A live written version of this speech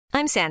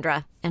I'm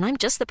Sandra, and I'm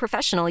just the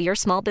professional your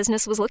small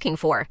business was looking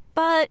for.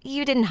 But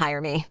you didn't hire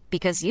me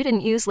because you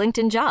didn't use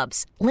LinkedIn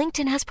Jobs.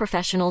 LinkedIn has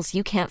professionals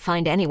you can't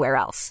find anywhere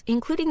else,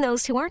 including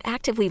those who aren't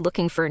actively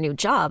looking for a new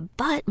job,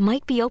 but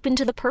might be open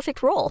to the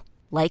perfect role,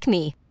 like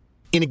me.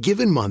 In a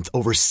given month,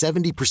 over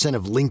 70%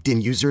 of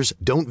LinkedIn users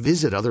don't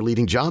visit other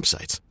leading job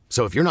sites.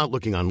 So if you're not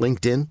looking on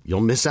LinkedIn,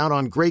 you'll miss out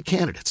on great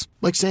candidates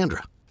like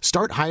Sandra.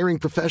 Start hiring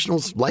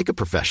professionals like a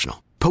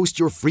professional. Post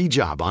your free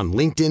job on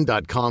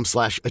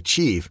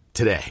linkedin.com/achieve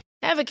today.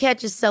 Ever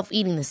catch yourself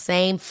eating the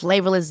same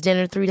flavorless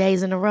dinner 3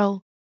 days in a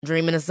row?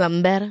 Dreaming of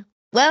something better?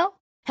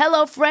 Well,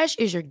 HelloFresh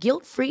is your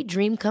guilt-free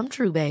dream come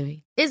true,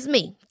 baby. It's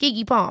me,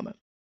 Keke Palmer.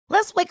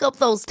 Let's wake up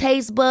those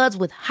taste buds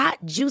with hot,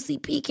 juicy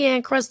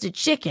pecan-crusted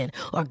chicken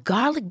or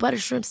garlic butter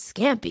shrimp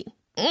scampi.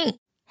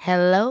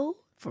 Hello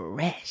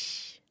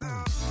Fresh.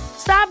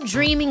 Stop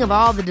dreaming of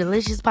all the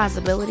delicious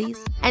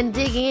possibilities and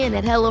dig in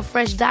at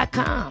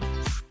HelloFresh.com.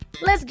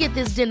 Let's get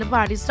this dinner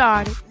party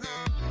started.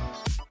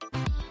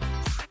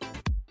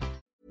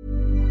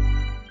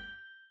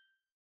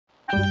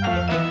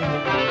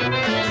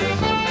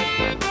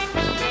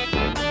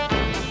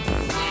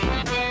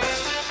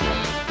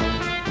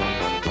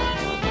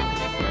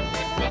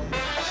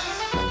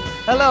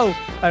 Hello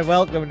and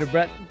welcome to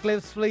Brett and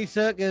Cliff's Flea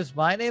Circus.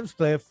 My name's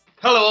Cliff.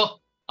 Hello,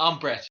 I'm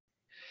Brett.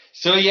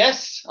 So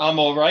yes, I'm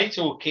all right.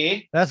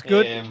 Okay, that's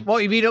good.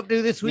 What have you been up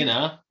to this week?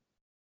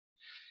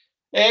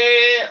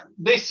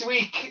 This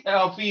week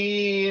I've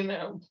been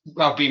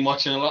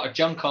watching a lot of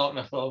John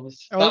Carpenter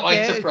films. That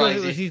might surprise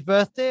you. It was his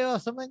birthday or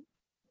something.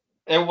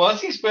 It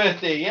was his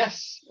birthday,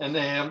 yes. And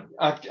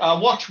I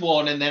watched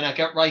one and then I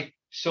got right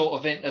sort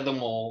of into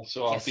them all.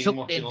 So I've been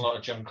watching a lot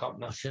of John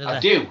Carpenter.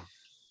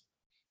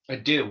 I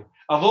do.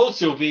 I've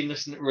also been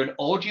listening to an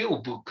audio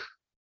book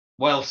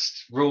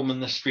whilst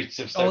roaming the streets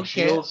of South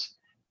Shields.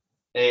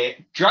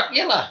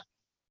 Dracula.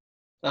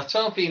 That's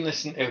what I've been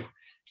listening to.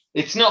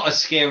 It's not as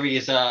scary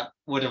as I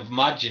would have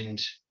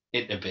imagined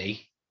it to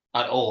be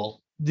at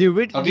all.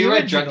 Have you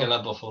read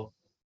Dracula before?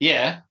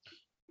 Yeah.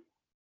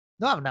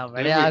 No, I've not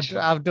read it.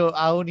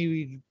 I only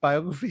read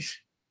biographies.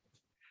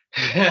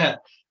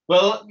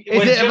 Well,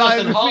 is it a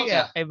biography?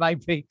 Yeah, it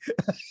might be.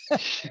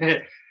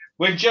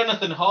 When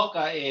Jonathan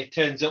Harker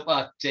turns up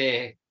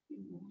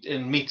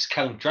and meets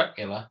Count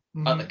Dracula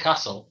at the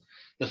castle,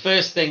 the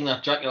first thing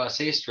that Dracula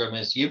says to him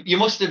is, you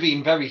must have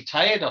been very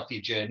tired off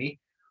your journey.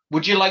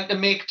 Would you like to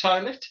make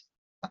toilet?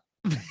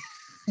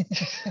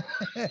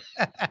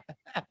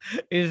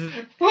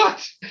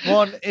 What?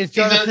 One, is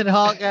Jonathan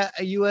Harker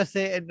a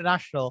USA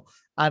international?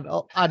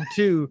 And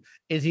two,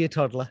 is he a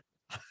toddler?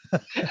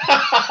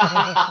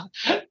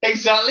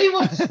 Exactly.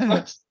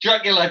 What's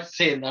Dracula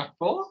saying that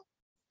for?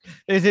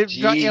 Is it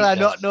Dracula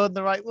not knowing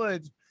the right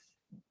words?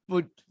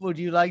 Would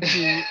you like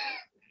to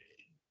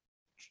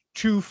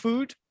chew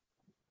food?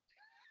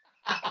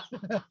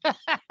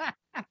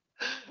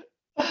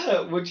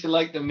 Would you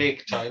like to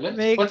make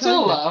toilet? What's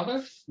all that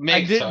about?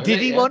 Toilet, did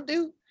he want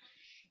to?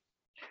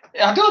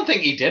 I don't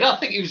think he did. I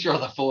think he was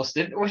rather forced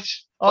into it.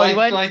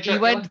 He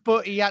went,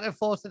 but he had to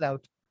force it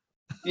out.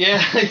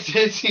 Yeah, he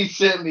did. He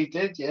certainly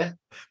did, yeah.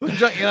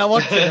 Dracula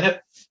wanted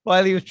it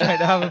while he was trying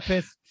to have a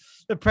piss.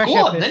 The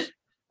pressure piss.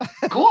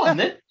 Go on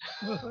then.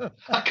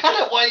 I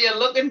can't while you're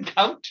looking,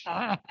 Count.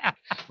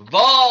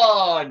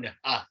 Vaughn.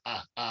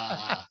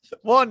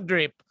 One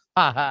drip.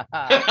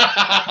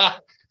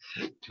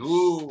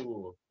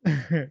 Two.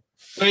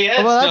 So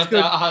yeah, well, that's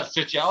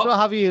good. So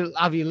have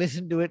you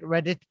listened to it,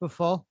 read it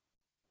before?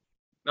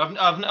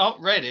 I've not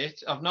read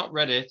it.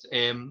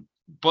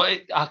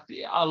 But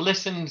I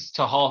listened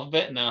to half of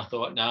it and I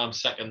thought, no, I'm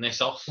sacking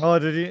this off. Oh,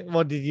 did you?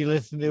 What did you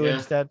listen to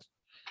instead?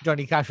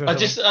 Johnny Cash or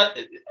something?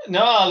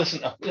 I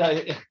listen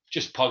to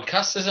just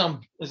podcasts as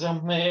I'm is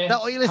that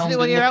what you listen to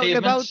when you're out and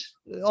about?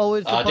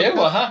 Always I do,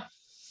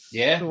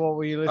 yeah. So what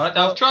were you listening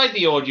I've tried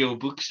the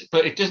audiobooks,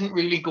 but it doesn't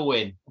really go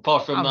in,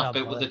 apart from that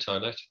bit with the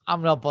toilet.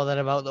 I'm not bothered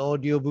about the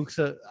audiobooks.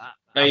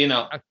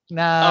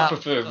 I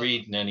prefer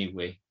reading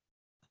anyway.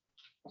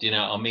 Do you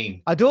know what I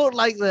mean? I don't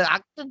like the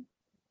acting.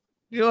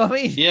 You know what I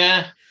mean?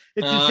 Yeah.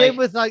 It's the same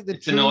with like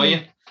it's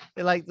annoying.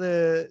 Like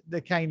the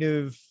kind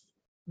of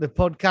the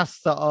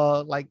podcasts that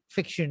are like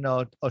fiction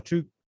or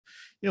true,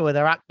 where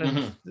they're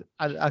acting.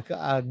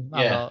 Mm-hmm.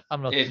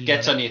 I'm not. It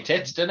gets on your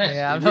tits, doesn't it?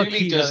 Yeah, it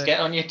really does get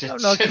on your tits.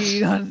 I'm not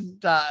keen on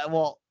that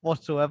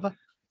whatsoever.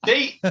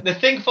 The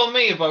thing for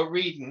me about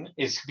reading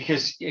is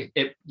because you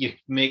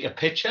make a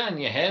picture in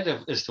your head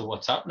as to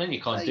what's happening.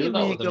 You can't do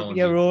that with up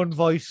your own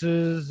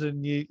voices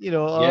and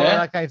all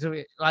that kind of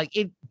like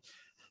it.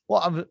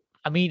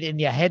 I mean, in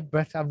your head,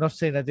 Brett. I'm not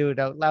saying I do it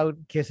out loud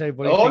in case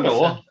everybody. Oh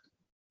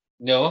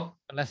no.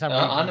 Unless I'm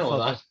I know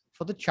that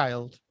for the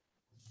child.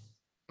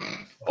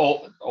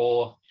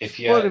 Or if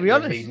you're, to be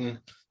honest, reading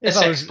a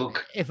sex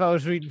book. If I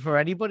was reading for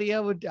anybody, I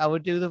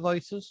would do the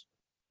voices.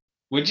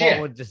 Would you?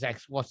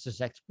 What's the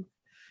sex book?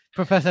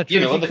 Professor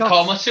Tracy the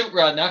Kama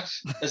Sutra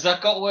next. Has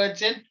that got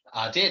words in?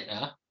 I did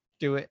now.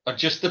 Do it. Or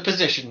just the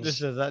positions. Just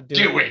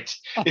do it.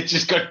 It's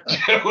just got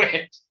do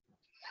it.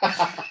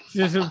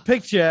 Just a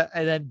picture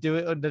and then do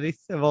it underneath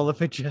of all the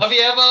pictures. Have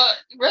you ever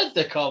read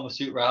the Kama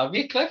Sutra? Have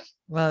you, Cliff?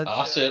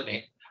 Well,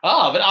 certainly.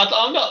 But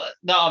I'm not.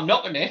 No, I'm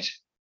knocking it.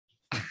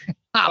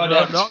 I'm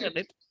not knocking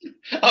it.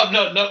 I'm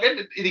not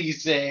knocking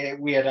these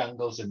weird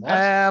angles in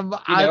that.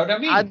 You know what I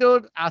mean?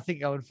 I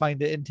think I would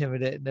find it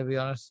intimidating, to be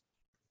honest.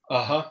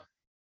 But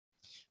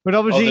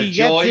obviously, The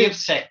Joy of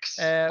Sex.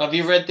 Have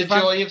you read The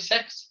Joy of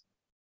Sex?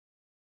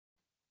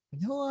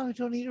 No, I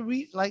don't need to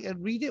read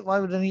it. Why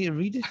would I need to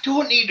read it? I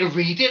don't need to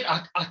read it.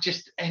 I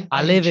just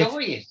I live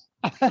enjoy it.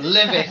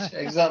 Live it,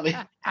 exactly.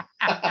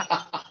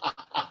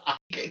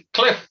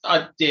 Cliff,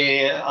 I'd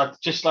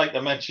just like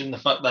to mention the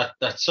fact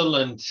that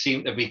Sunderland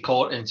seem to be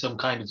caught in some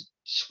kind of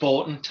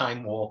sporting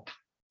time warp,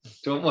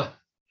 don't we?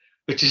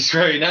 Which is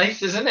very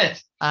nice, isn't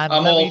it? And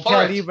let me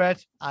tell you,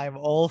 Brett, I'm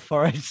all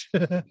for it.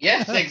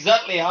 Yes,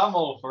 exactly. I'm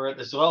all for it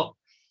as well.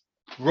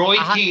 Roy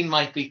Keane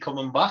might be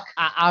coming back.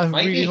 I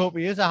really hope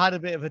he is. I had a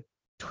bit of a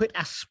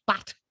Twitter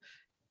spat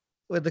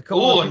with the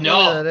couple of people the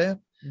other day.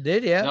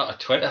 Did you? Not a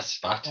Twitter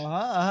spat.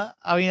 I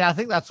mean, I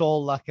think that's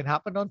all that can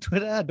happen on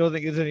Twitter. I don't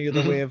think there's any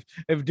other way of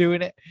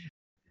doing it.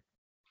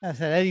 I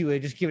said, anyway,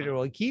 just give it to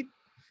Roy Keane.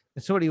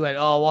 And somebody went,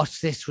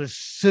 watch this with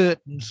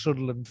certain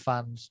Sunderland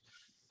fans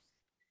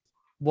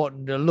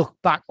wanting to look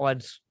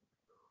backwards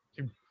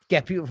and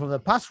get people from the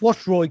past.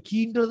 What's Roy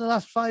Keane done in the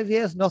last 5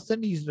 years?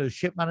 Nothing. He's no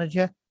ship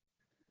manager.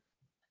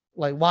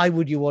 Like, why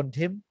would you want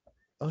him?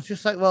 I was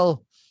just like,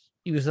 well,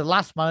 he was the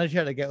last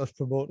manager to get us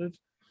promoted.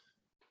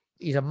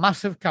 He's a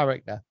massive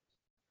character.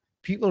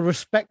 People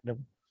respect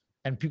him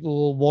and people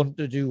will want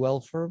to do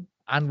well for him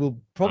and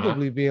will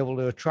probably be able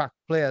to attract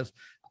players.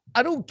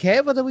 I don't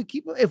care whether we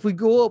keep, if we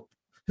go up,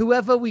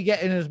 whoever we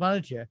get in as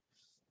manager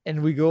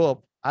and we go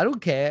up, I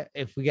don't care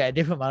if we get a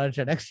different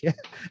manager next year.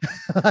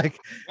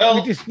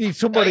 We just need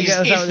somebody to get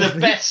us out of this. He's the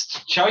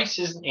best choice,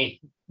 isn't he?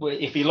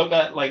 If you look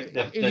at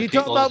the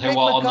people who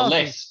are on the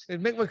list.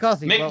 Mick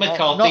McCarthy. Mick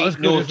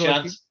McCarthy, no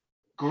chance.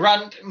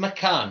 Grant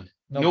McCann,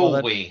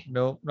 no way.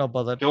 No, not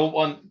bothered. Don't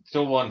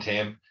want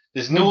him.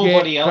 There's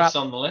nobody else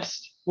on the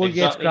list.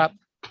 Woodgate's crap.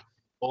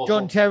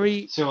 John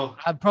Terry. So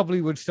I probably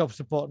would stop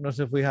supporting us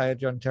if we hired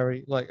John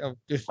Terry.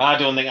 I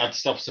don't think I'd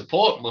stop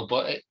supporting him,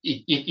 but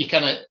you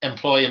cannot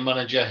employ a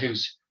manager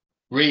who's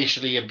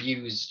racially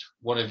abused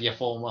one of your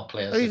former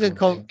players. He's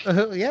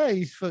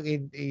he's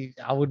fucking.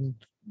 I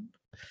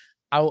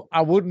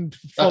wouldn't.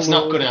 That's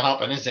not going to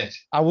happen, is it?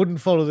 I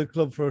wouldn't follow the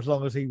club for as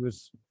long as he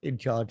was in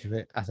charge of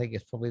it. I think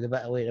it's probably the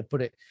better way to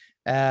put it.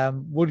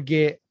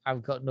 Woodgate,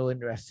 I've got no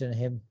interest in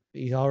him.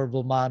 He's a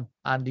horrible man,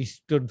 and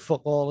he's done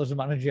fuck all as a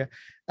manager.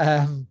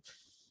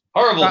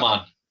 Horrible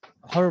man.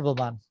 Horrible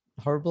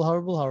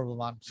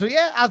man. So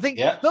yeah, I think.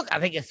 Yeah. Look,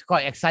 I think it's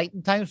quite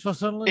exciting times for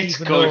Sunderland. It's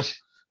good.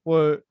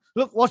 Look,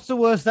 what's the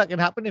worst that can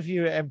happen if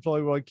you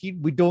employ Roy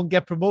Keane? We don't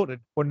get promoted.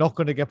 We're not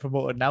going to get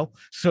promoted now.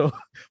 So,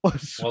 well,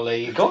 there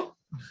you go.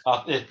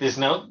 There's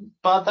no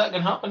bad that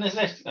can happen, is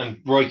it? And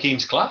Roy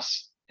Keane's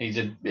class. He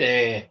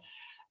did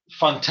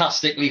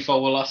fantastically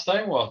forward last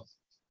time. Well,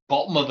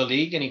 bottom of the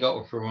league, and he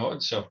got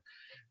promoted. So,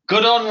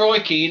 good on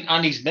Roy Keane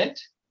and his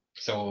mint.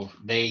 So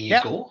there you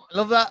go.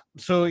 Love that.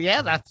 So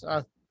yeah, that's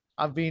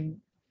I've been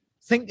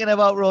thinking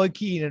about Roy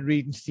Keane and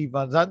reading Steve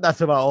Van Zandt.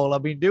 That's about all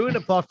I've been doing,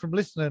 apart from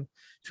listening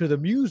to the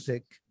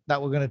music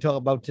that we're going to talk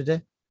about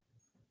today.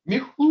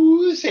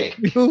 Music.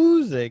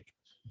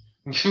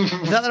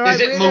 Is that the right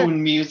is it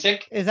moon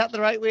music? Is that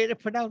the right way to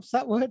pronounce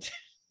that word?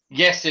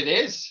 Yes, it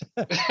is.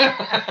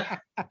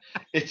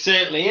 It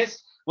certainly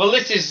is. Well,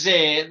 this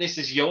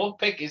is your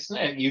pick, isn't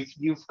it?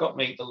 You've got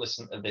me to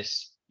listen to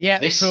this. Yeah.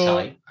 This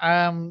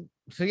time.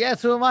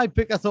 So my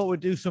pick, I thought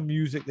we'd do some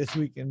music this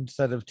week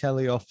instead of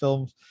telly or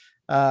films.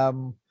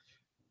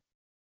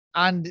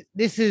 And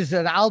this is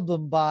an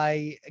album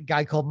by a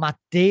guy called Matt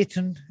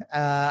Dayton,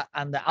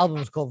 and the album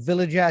is called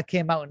Villager. It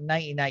came out in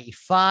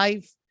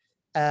 1995.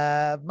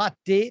 Matt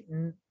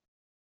Dayton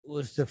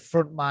was the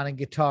frontman and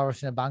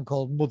guitarist in a band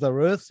called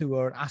Mother Earth, who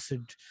were an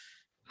acid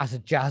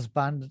jazz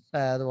band.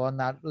 They were on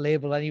that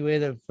label anyway.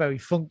 They're very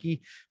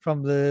funky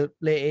from the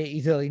late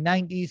 80s, early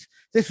 90s.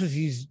 This was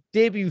his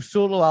debut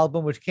solo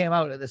album, which came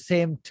out at the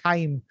same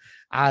time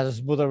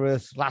as Mother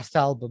Earth's last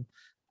album.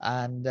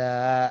 And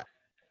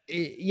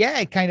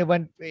it kind of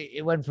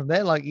went from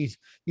there. Like he's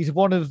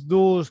one of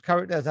those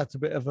characters that's a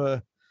bit of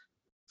a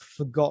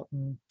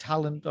forgotten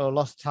talent or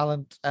lost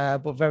talent,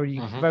 but very,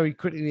 very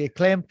critically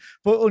acclaimed.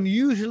 But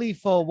unusually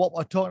for what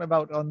we're talking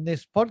about on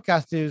this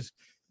podcast is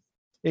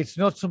it's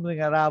not something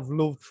that I've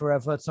loved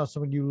forever. It's not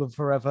something you love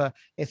forever.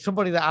 It's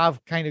somebody that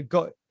I've kind of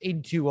got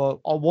into or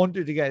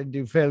wanted to get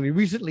into fairly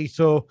recently.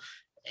 So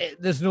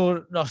there's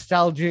no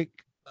nostalgic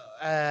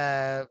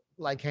kind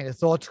of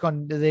thoughts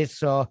gone into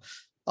this, or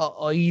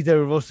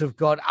either of us have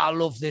got, I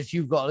love this,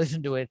 you've got to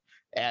listen to it.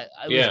 It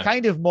was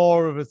kind of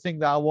more of a thing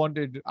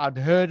that I'd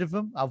heard of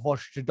him. I've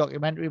watched a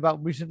documentary about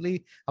him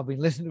recently. I've been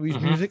listening to his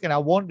music, and I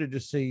wanted to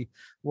see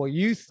what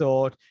you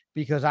thought,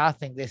 because I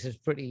think this is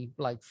pretty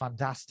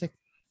fantastic.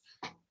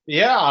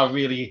 Yeah, I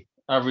really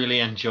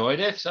enjoyed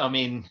it. I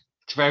mean,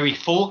 it's very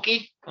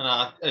folky,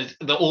 and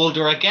the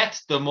older I get,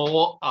 the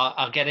more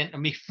I get into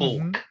me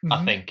folk.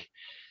 I think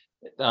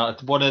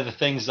one of the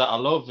things that I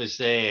love is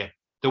the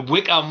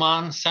Wicker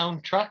Man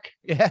soundtrack,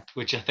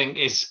 which I think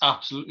is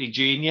absolutely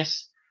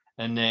genius.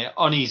 And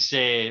on his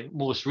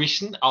most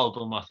recent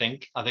album, I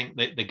think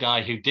the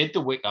guy who did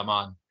the Wicker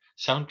Man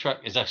soundtrack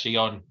is actually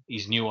on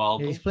his new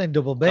album. He's playing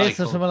double bass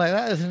or something like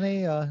that, isn't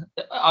he?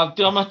 I'm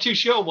not too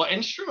sure what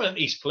instrument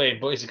he's playing,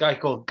 but it's a guy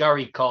called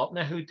Gary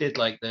Carpenter who did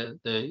like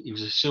he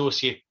was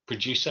associate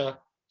producer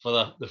for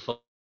the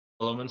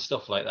film and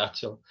stuff like that.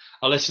 So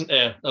I listened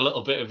to a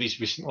little bit of his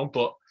recent one,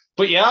 but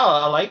yeah,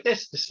 I like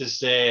this. This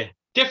is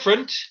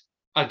different,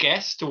 I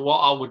guess, to what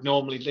I would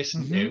normally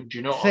listen to. Do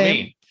you know what I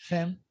mean?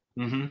 Same.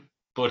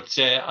 But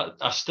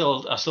I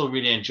still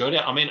really enjoyed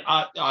it. I mean,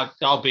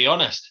 I'll be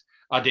honest.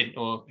 I didn't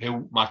know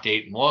who Matt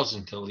Dayton was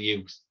until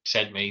you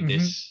sent me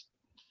this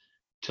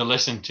to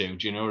listen to.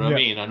 Do you know what I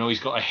mean? I know he's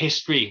got a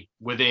history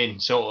within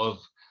sort of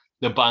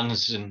the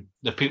bands and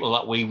the people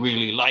that we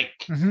really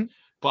like,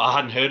 but I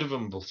hadn't heard of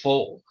him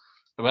before.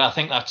 But I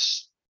think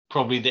that's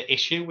probably the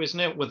issue, isn't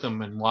it, with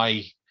him, and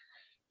why,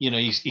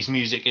 his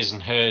music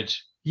isn't heard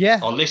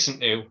or listened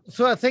to.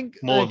 So I think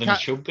more than it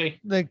should be.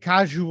 The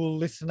casual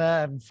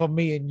listener, and for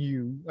me and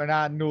you, and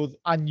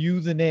I knew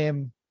the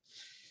name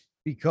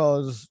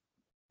because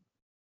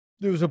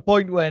there was a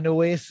point when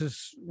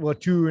Oasis were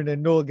touring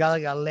and Noel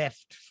Gallagher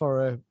left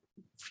for a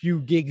few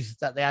gigs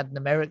that they had in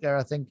America,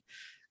 I think.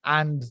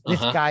 And this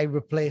guy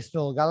replaced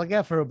Noel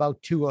Gallagher for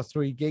about 2 or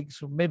 3 gigs,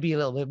 so maybe a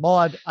little bit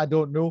more. I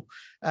don't know.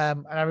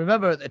 And I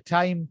remember at the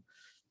time,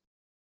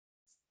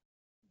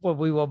 when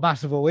we were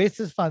massive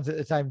Oasis fans at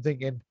the time,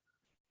 thinking,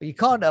 you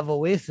can't have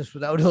Oasis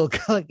without Noel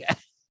Gallagher.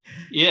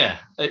 Yeah.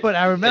 But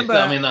I remember...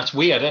 I mean, that's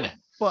weird, isn't it?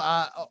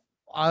 But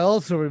I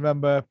also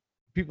remember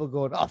people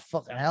going, oh,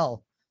 fucking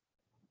hell.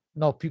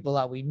 Not people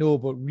that we know,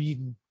 but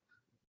reading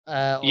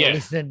or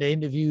listening to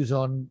interviews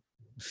on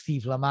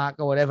Steve Lamacq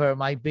or whatever it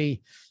might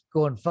be,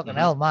 going, fucking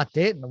hell, Matt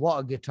Dayton, what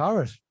a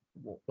guitarist.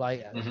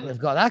 Like, we've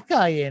got that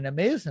guy in,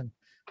 amazing.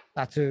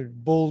 That's a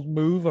bold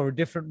move or a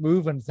different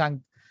move. And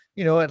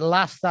at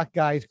last that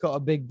guy's got a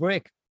big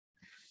break.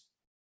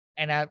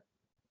 And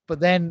but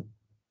then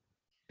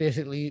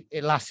basically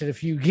it lasted a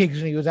few gigs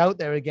and he was out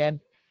there again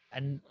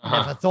and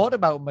never thought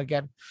about him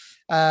again.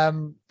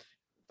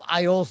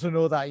 I also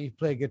know that he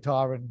played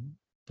guitar in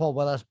Paul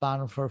Weller's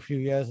band for a few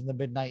years in the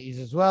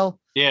mid-90s as well.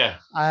 Yeah.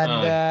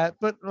 And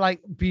but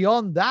like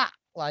beyond that,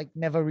 like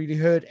never really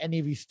heard any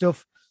of his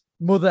stuff.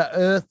 Mother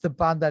Earth, the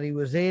band that he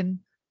was in,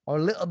 or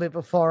a little bit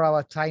before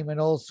our time,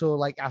 and also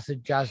like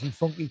acid jazzy,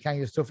 funky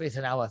kind of stuff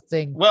isn't our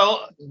thing.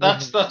 Well,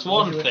 that's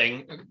one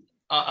thing.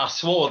 I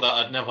swore that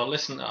I'd never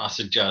listened to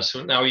acid jazz.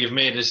 So now you've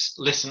made us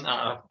listen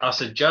to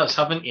acid jazz,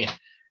 haven't you?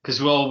 Because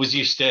we always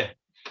used to.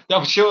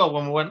 I'm sure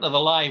when we went to the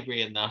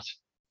library and that,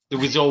 there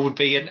would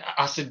be an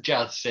acid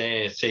jazz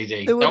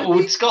CD. That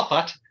would scoff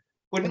at,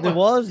 wouldn't there?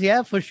 Was,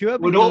 yeah, for sure.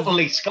 Would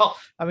openly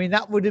scoff. I mean,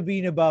 that would have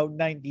been about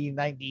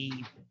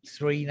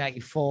 1993,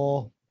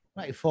 94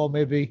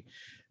 maybe.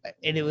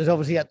 And it was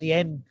obviously at the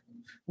end.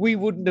 We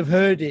wouldn't have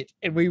heard it,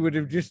 and we would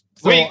have just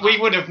thought... We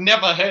would have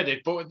never heard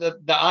it, but the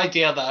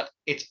idea that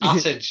it's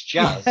acid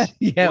jazz,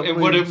 it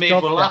would have made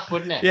us laugh,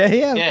 wouldn't it?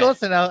 Yeah, of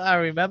course. And I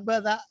remember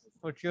that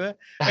for sure.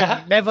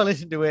 Never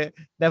listened to it,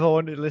 never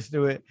wanted to listen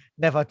to it,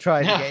 never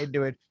tried to get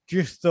into it.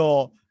 Just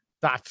thought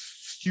that's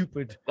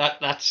stupid.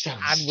 That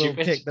sounds and stupid.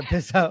 We'll take the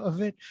piss out of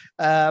it.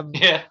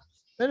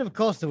 Then of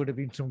course there would have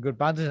been some good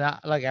bands in that.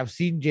 Like I've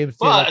seen James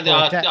Taylor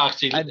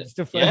actually, and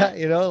stuff like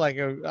that. Like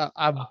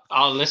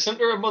I'll listen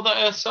to a Mother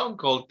Earth song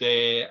called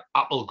 "The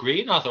Apple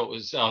Green." I thought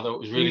it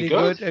was really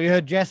good. Have you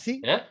heard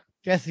Jesse? Yeah,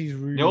 Jesse's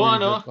really no, really I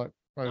know. Good.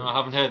 No, I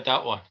haven't heard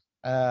that one.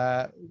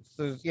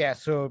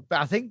 So but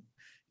I think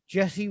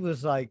Jesse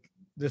was like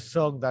the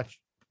song that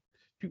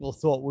people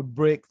thought would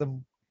break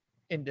them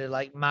into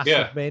like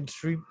massive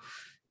mainstream.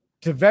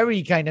 It's a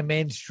very kind of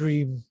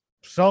mainstream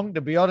song,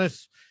 to be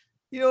honest.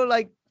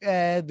 Like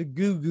the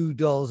Goo Goo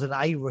Dolls and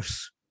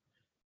Iris.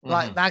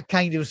 Like that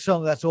kind of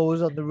song that's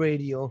always on the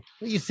radio.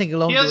 You sing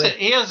along to it.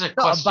 Here's a Not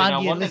question. a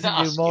band you listen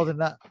to more than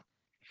that.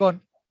 Go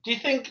on. Do you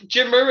think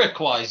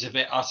Jamiroquai is a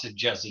bit acid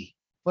jazzy?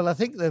 Well, I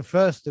think the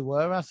first they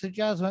were acid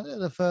jazz, weren't they?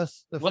 The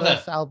first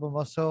album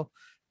or so.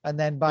 And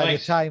then by the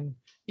time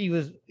he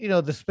was,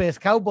 the Space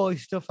Cowboy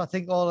stuff, I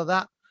think all of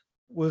that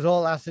was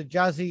all acid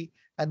jazzy.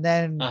 And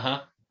then,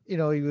 he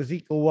was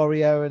Eco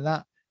Warrior and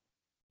that.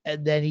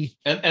 And then he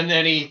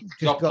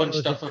got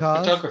punched off a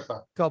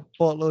photographer.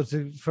 Bought loads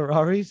of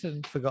Ferraris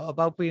and forgot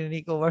about being an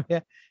Eco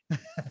Warrior.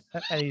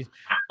 and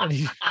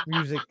his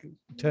music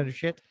turned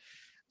shit.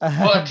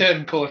 What a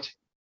turncoat.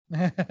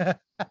 But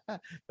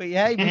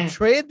yeah, he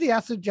betrayed the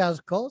acid jazz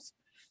cause.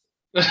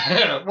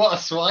 What a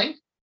swine.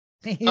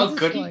 How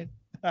could he?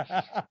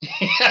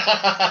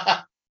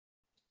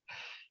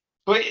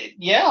 But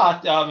yeah,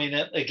 I mean,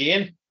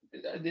 again,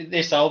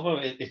 this album,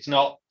 it's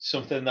not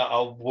something that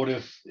I would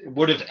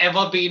have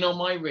ever been on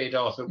my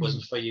radar if it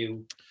wasn't for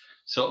you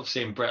sort of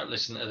saying, Brett,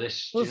 listen to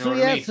this. Do you know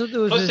what I mean?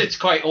 Plus, it's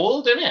quite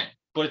old, isn't it?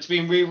 But it's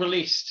been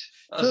re-released.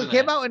 So it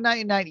came out in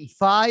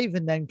 1995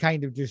 and then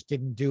kind of just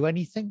didn't do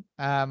anything.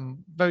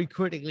 Very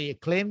critically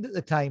acclaimed at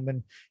the time.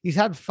 And he's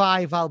had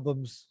 5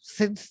 albums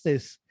since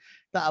this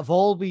that have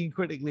all been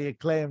critically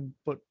acclaimed,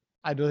 but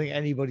I don't think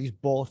anybody's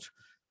bought.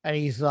 And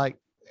he's been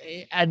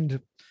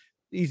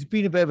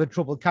a bit of a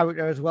troubled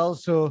character as well.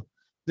 So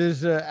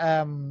there's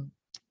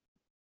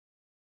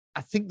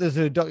I think there's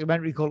a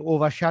documentary called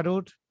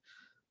Overshadowed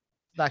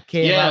that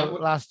came out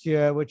last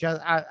year, which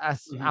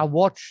I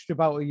watched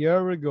about a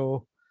year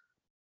ago.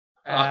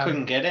 I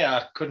couldn't get it.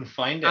 I couldn't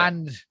find it.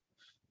 And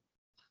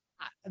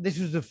this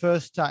was the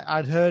first time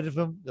I'd heard of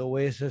him, the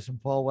Oasis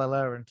and Paul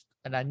Weller,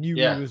 and I knew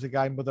he was the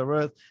guy in Mother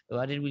Earth, though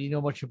I didn't really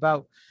know much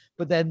about.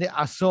 But then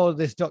I saw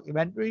this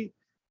documentary,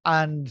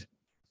 and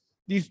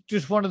he's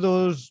just one of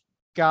those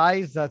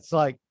guys that's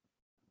like,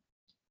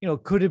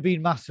 could have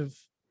been massive,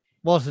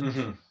 wasn't.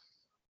 Mm-hmm.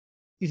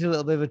 He's a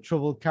little bit of a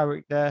troubled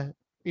character.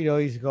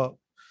 He's got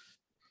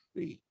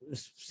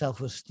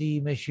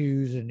self-esteem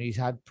issues and he's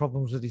had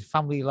problems with his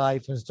family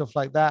life and stuff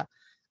like that.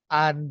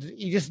 And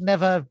he just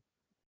never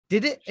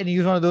did it. And he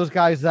was one of those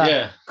guys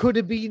that could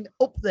have been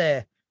up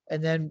there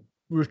and then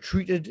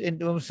retreated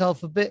into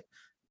himself a bit.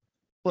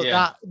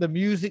 But the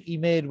music he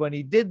made when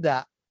he did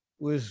that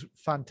was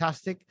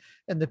fantastic.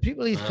 And the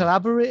people he's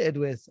collaborated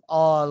with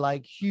are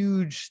like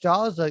huge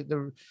stars, like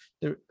they're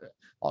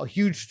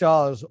huge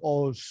stars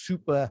or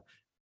super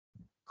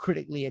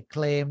critically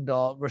acclaimed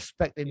or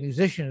respected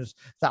musicians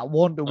that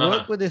want to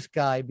work with this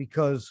guy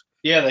because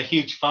they're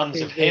huge fans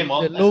of him.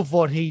 They love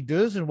what he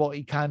does and what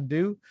he can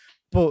do,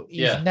 but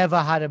he's never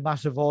had a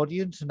massive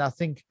audience. And I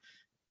think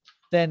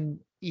then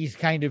he's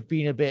kind of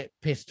been a bit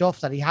pissed off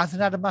that he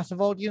hasn't had a massive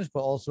audience,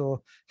 but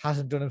also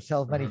hasn't done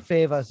himself many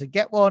favors to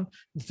get one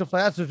and stuff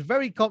like that. So it's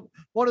very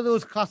one of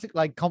those classic,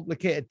 like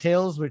complicated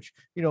tales, which,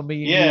 me and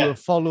you have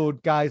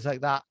followed guys like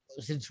that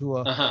since we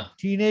were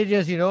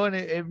teenagers, and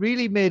it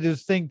really made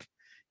us think,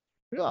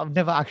 I've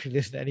never actually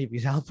listened to any of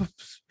his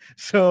albums.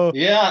 So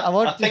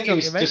I think it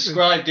was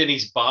described in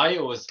his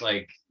bio as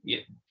like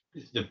the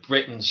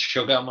Britain's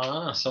Sugar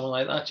Man or something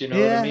like that. Do you know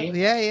what I mean?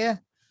 Yeah.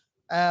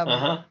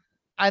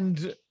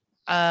 And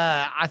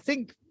I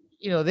think,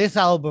 this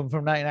album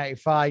from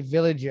 1995,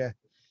 Villager,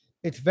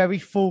 it's very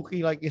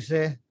folky, like you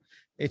say.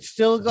 It's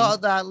still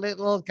got that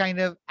little kind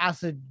of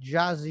acid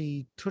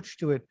jazzy touch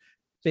to it,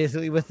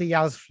 basically with the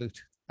jazz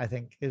flute, I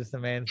think is the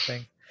main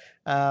thing.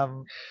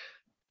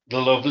 The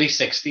lovely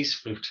 60s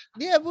flute.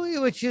 Yeah,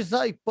 which is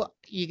like, but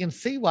you can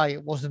see why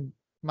it wasn't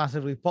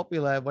massively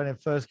popular when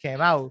it first came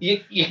out.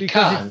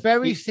 Because it's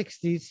very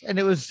 60s, and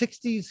it was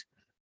 60s,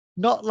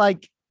 not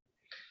like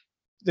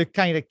the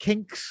kind of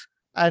Kinks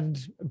and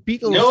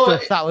Beatles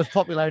stuff that was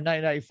popular in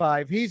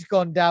 1995. He's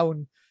gone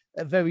down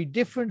a very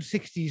different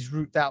 60s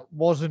route that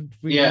wasn't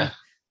really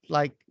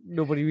like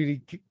nobody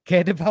really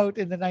cared about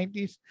in the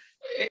 90s.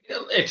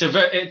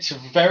 It's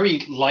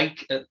very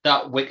like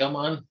that Wicker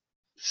Man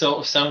sort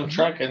of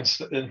soundtrack and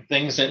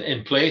things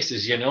in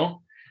places, I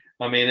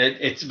mean,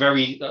 it's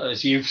very,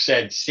 as you've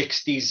said,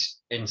 60s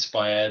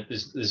inspired.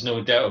 There's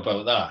no doubt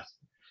about that.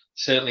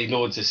 Certainly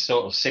loads of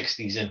sort of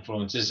 60s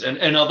influences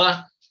and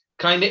other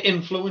kind of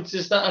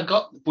influences that I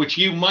got, which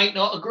you might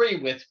not agree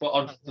with, but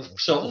on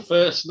sort of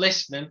first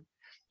listening,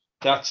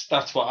 that's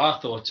what I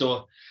thought.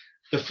 So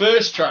the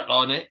first track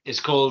on it is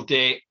called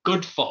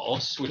Good For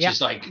Us, which is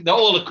like they're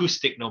all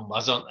acoustic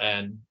numbers, aren't they?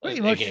 And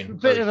pretty much a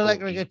bit of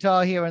electric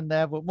guitar here and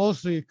there, but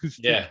mostly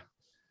acoustic. Yeah.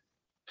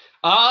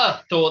 I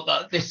thought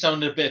that this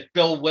sounded a bit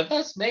Bill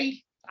Withers,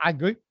 me. I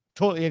agree.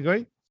 Totally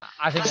agree.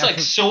 I think it's like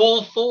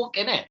soul folk,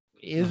 isn't it?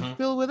 Is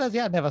Bill Withers?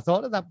 Yeah, I never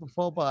thought of that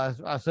before, but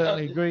I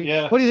certainly agree.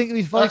 Yeah. What do you think of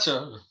his voice?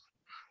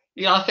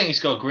 I think he's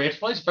got a great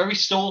voice. Very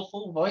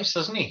soulful voice,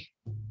 doesn't he?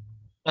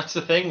 That's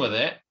the thing with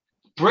it.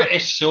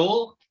 British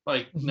soul.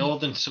 Like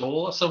Northern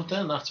Soul or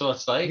something. That's what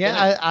it's like.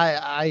 Yeah,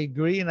 I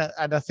agree. And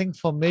I think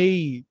for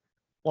me,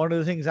 one of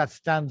the things that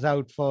stands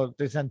out for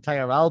this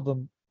entire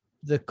album,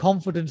 the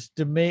confidence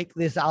to make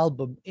this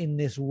album in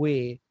this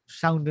way,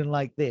 sounding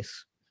like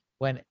this,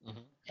 when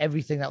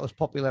everything that was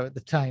popular at the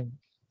time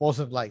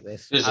wasn't like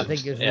this. I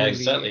think is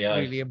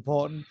really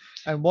important.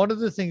 And one of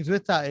the things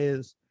with that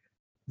is,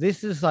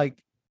 this is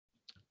like,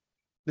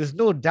 there's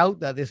no doubt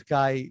that this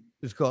guy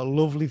has got a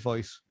lovely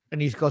voice.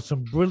 And he's got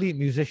some brilliant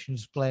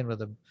musicians playing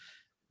with him.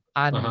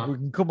 And we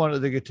can come on to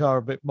the guitar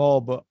a bit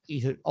more, but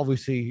he's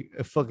obviously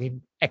a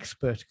fucking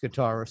expert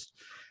guitarist.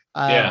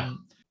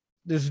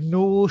 There's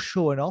no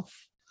showing off.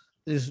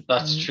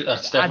 That's true.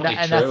 That's definitely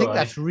true. And I think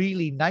that's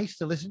really nice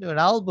to listen to an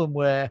album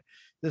where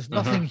there's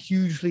nothing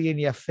hugely in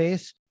your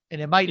face.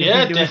 And it might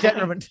have been to his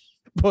detriment,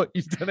 but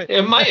you've done it.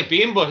 It might have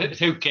been, but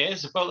who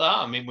cares about that?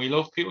 I mean, we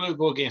love people who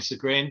go against the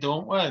grain,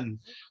 don't we? And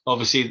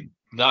obviously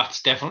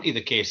that's definitely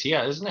the case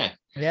here, isn't it?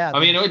 Yeah. I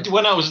mean,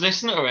 when I was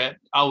listening to it,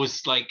 I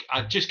was like,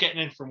 I'm just getting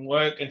in from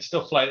work and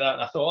stuff like that.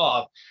 And I thought,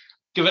 I'll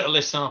give it a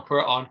listen. I'll put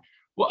it on.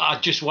 Well, I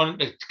just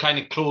wanted to kind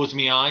of close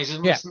my eyes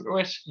and listen to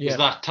it. Is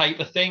that type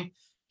of thing?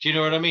 Do you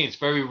know what I mean? It's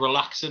very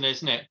relaxing,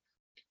 isn't it?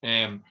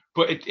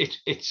 But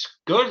it's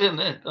good.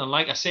 And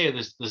like I say,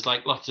 there's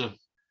like lots of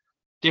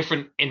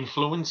different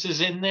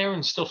influences in there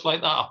and stuff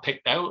like that I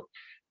picked out.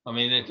 I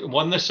mean,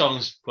 one of the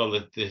songs, well,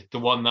 the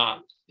one that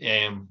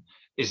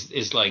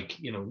is like,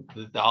 you know,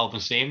 the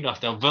album's named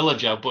after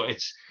Villager, but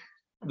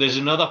there's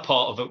another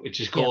part of it which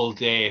is called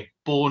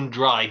Bone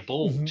Dry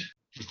Boat.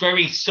 Mm-hmm.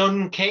 Very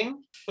Sun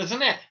King,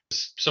 isn't it?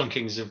 Sun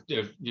King's a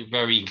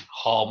very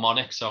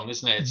harmonic song,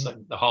 isn't it? It's like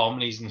the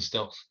harmonies and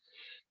stuff.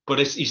 But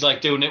he's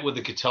like doing it with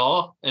the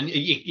guitar, and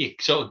you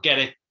sort of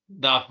get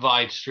that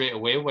vibe straight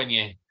away when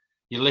you're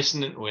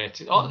listening to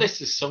it. Oh, this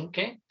is Sun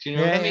King. Do you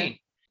know what I mean?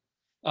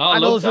 Oh,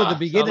 and also the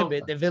beginning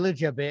bit, the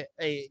Villager bit,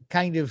 it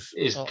kind of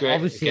is great.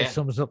 Obviously, it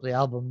sums up the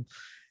album.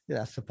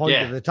 That's the point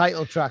of the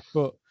title track,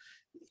 but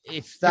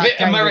it's that a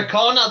bit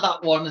Americana,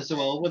 that one as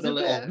well, with a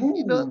little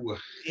you know,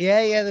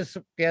 there's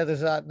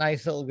that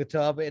nice little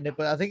guitar bit in it,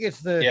 but I think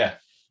it's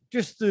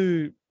just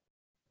the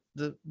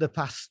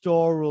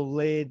pastoral,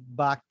 laid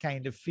back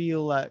kind of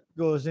feel that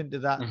goes into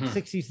that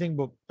 60s thing,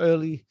 but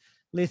late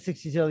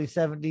 60s, early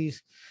 70s.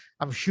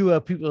 I'm sure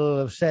people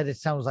have said it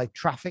sounds like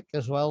Traffic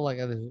as well, like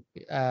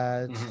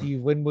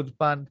Steve Winwood's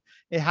band.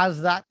 It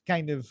has that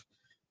kind of,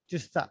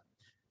 just that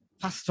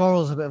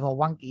pastoral is a bit of a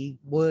wanky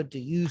word to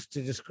use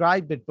to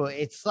describe it, but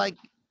it's like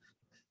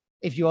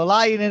if you were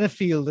lying in a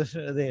field,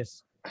 listen to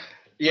this.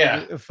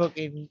 Yeah.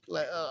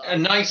 A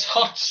nice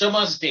hot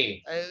summer's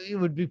day. It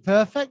would be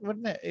perfect,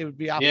 wouldn't it? It would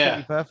be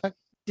absolutely perfect.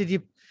 Did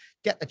you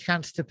get the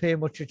chance to pay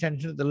much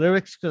attention to the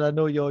lyrics? Because I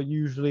know you're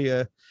usually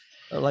a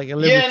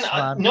lyrics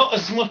fan. Not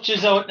as much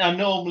as I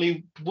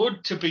normally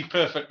would, to be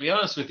perfectly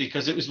honest with you,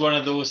 because it was one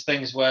of those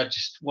things where I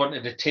just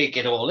wanted to take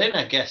it all in,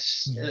 I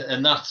guess.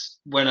 And that's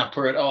when I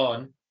put it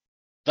on.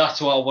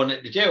 That's what I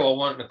wanted to do. I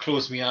wanted to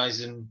close my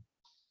eyes and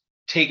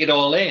take it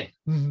all in,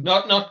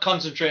 not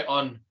concentrate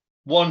on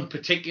one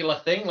particular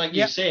thing, like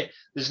you say.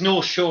 There's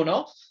no showing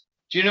off.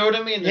 Do you know what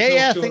I mean?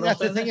 I think that's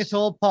the thing. It's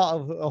all part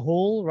of a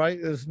whole, right?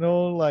 There's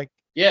no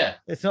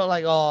it's not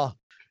like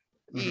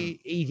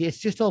it's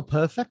just all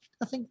perfect.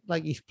 I think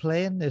like he's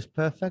playing is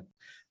perfect,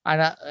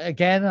 and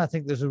I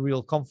think there's a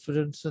real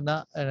confidence in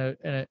that,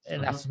 and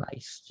that's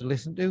nice to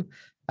listen to.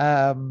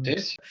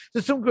 There's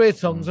some great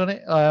songs on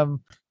it.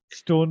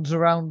 Stones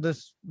Around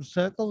This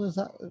Circle, is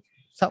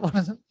that one?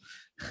 Is it?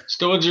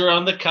 Stones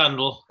Around the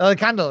Candle. Oh, the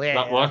Candle,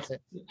 that one.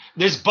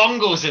 There's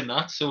bongos in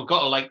that, so we've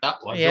got to like that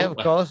one. Yeah, of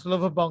course,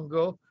 love a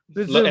bongo.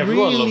 There's a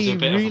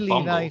really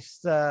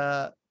nice,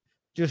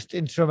 just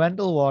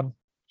instrumental one.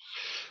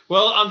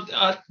 Well,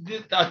 I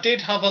did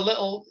have a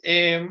little.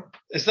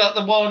 Is that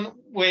the one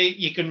where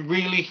you can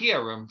really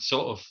hear him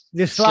sort of?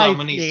 The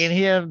slide, you can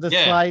hear him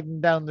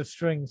sliding down the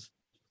strings.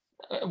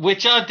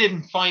 Which I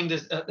didn't find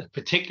a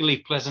particularly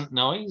pleasant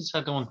noise,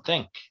 I don't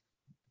think.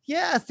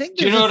 Yeah, I think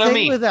there's a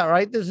thing with that,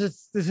 right? There's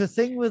a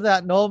thing with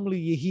that. Normally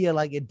you hear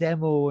like a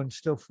demo and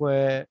stuff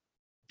where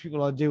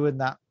people are doing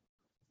that.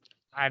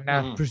 And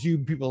I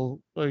presume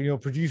people,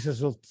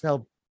 producers will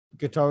tell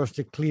guitarists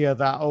to clear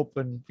that up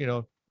and,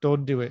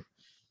 don't do it.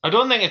 I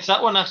don't think it's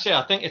that one, actually.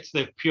 I think it's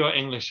the Pure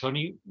English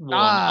Honey one.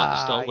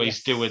 Artist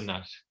always doing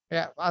that.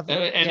 Yeah.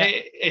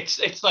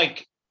 It's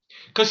like,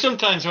 because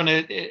sometimes when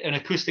an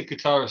acoustic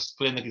guitarist is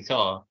playing the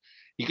guitar,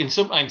 you can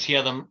sometimes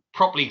hear them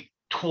properly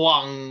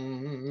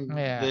twang.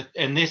 Yeah.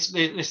 And this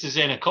is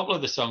in a couple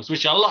of the songs,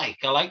 which I like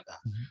that.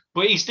 Mm-hmm.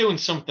 But he's doing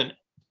something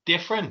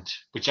different,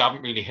 which I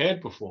haven't really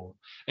heard before.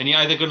 And you're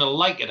either going to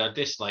like it or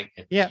dislike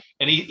it. Yeah.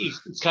 And he's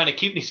kind of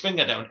keeping his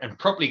finger down and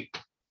properly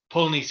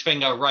pulling his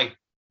finger right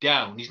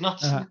down. He's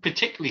not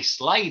particularly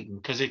sliding,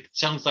 because it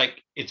sounds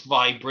like it's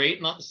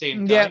vibrating at the same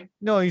time. Yeah,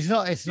 no, he's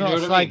not. It's not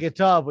a slide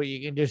guitar, but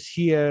you can just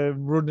hear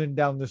him running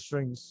down the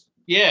strings.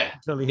 Yeah,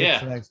 until he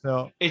hits the next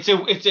note.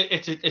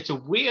 It's a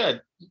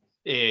weird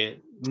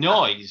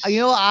noise.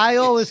 I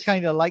always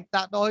kind of like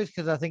that noise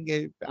because I think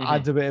it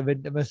adds a bit of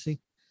intimacy.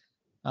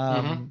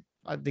 I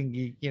think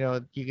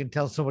you can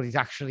tell somebody's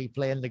actually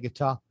playing the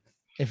guitar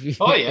if you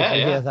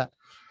hear that.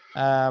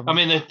 I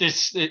mean,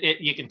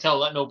 you can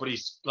tell that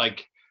nobody's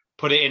like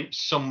put it in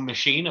some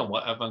machine or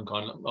whatever and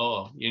gone,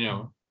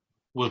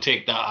 we'll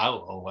take that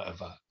out or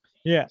whatever.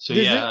 Yeah. So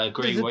I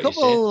agree. There's a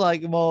couple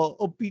like more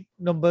upbeat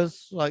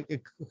numbers, like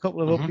a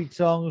couple of upbeat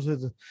songs.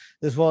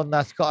 There's one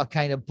that's got a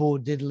kind of Bo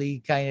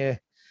Diddley kind of,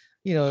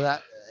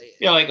 that.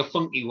 Yeah, like a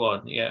funky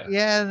one. Yeah.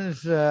 Yeah,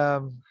 there's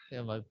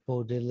like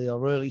Bo Diddley or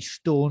really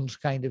Stones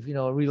kind of,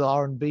 a real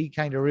R&B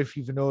kind of riff,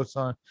 even though it's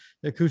on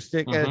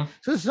acoustic.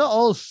 So it's not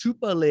all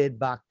super laid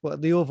back,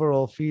 but the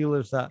overall feel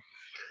is that.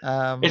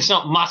 It's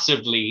not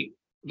massively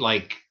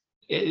like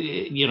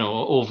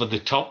over the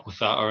top with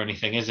that or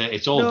anything, is it?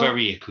 It's all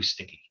very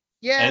acoustic-y.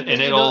 Yeah, and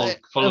it all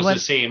follows the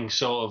same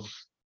sort of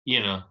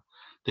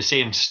the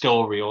same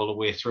story all the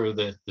way through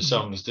the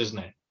songs, doesn't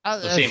it?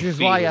 That's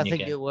just why I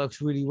think it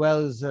works really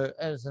well as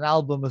an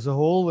album as a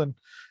whole, and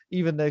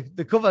even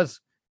the covers.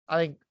 I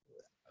think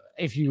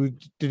if you were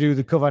to do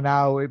the cover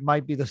now, it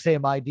might be the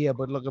same idea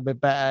but look a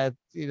bit better.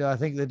 I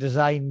think the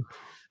design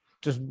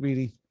doesn't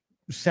really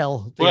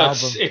sell the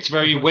album. It's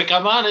very Wicker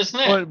Man, isn't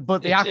it?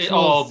 But the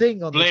actual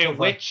thing on Blair the cover,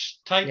 Witch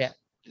type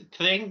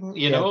thing,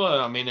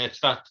 I mean, it's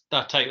that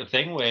type of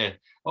thing where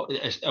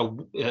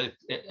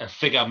a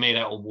figure made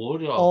out of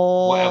wood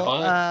or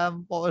whatever.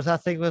 What was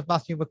that thing with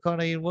Matthew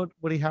McConaughey and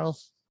Woody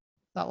Harrelson?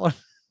 That one.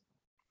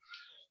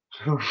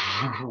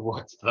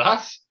 What's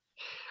that?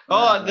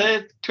 Oh,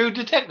 the True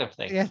Detective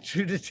thing. Yeah,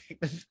 True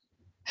Detective.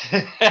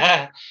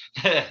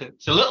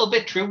 It's a little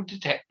bit True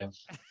Detective.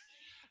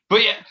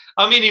 But yeah,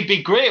 I mean, he'd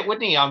be great,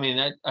 wouldn't he? I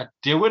mean,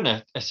 doing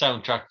a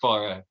soundtrack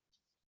for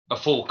a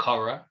folk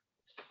horror,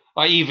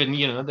 or even,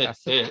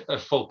 a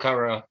folk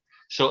horror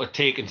sort of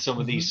taking some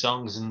of these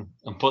songs and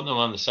putting them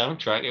on the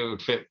soundtrack, it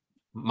would fit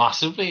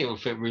massively. It would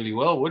fit really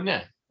well, wouldn't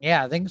it?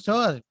 Yeah, I think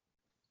so.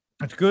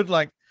 It's good.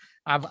 Like,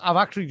 I've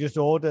actually just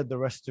ordered the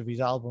rest of his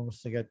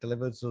albums to get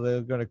delivered, so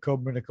they're going to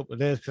come in a couple of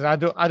days because I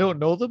don't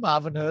know them. I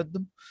haven't heard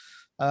them.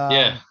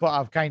 But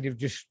I've kind of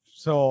just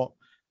thought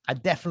I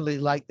definitely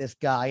like this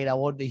guy and I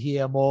want to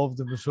hear more of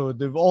them. So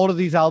all of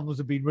these albums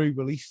have been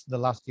re-released in the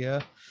last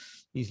year.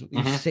 He's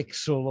 6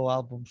 solo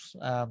albums.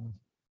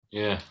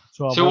 Yeah.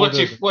 So what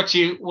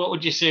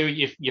would you say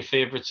your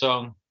favorite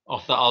song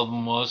off the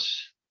album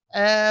was?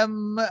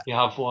 You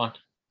have one?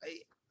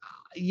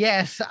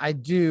 Yes, I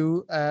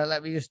do.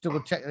 Let me just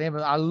double check the name.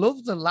 I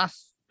love the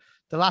last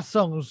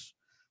songs.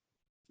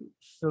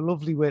 It's a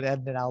lovely way to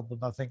end an album.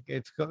 I think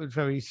it's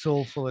very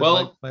soulful.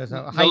 Well,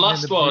 the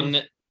last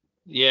one,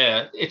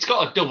 it's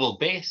got a double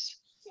bass.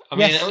 I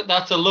mean,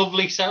 that's a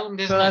lovely sound,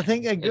 isn't it? I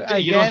think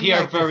you don't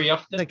hear it very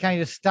often. The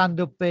kind of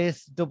stand-up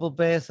bass, double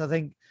bass. I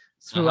think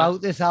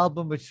throughout this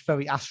album, which is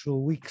very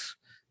Astral Weeks,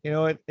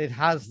 it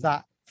has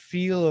that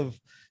feel of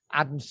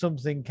adding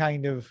something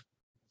kind of.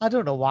 I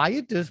don't know why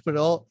it does,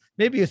 but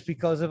maybe it's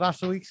because of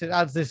Astral Weeks. It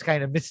adds this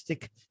kind of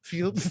mystic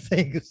feel to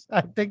things.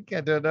 I think,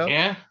 I don't know.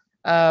 Yeah.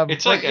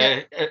 It's like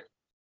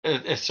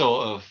a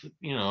sort of,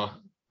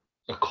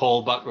 a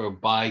callback or a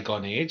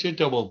bygone age, a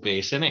double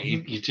bass, isn't it?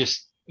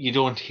 You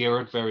don't hear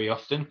it very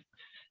often.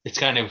 It's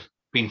kind of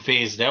been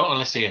phased out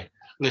unless you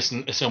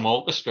listen to some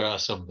orchestra or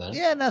something.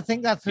 Yeah, and I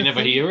think that's you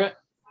never hear it.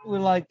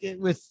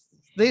 With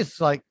this,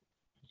 like,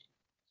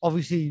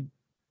 obviously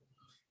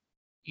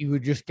you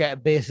would just get a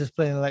bassist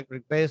playing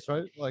electric bass,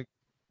 right? Like,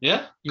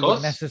 yeah, you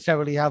wouldn't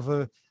necessarily have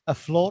a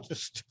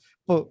flautist,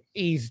 but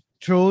he's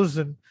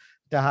chosen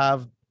to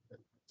have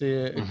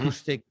the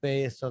acoustic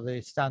bass or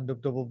the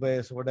stand-up double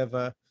bass or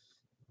whatever,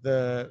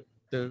 the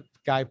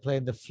guy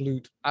playing the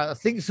flute. I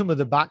think some of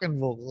the backing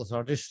vocals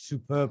are just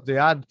superb. They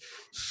add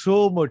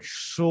so much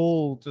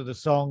soul to the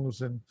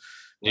songs, and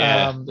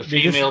the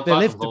female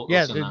backing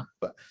vocals.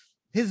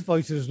 His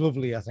voice is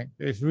lovely. I think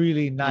it's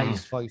really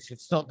nice voice.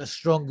 It's not the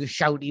strongest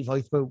shouty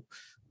voice, but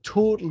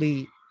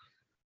totally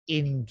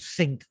in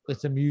sync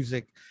with the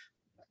music.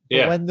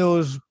 But when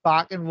those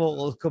backing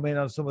vocals come in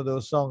on some of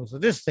those songs, I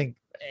just think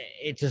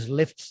it just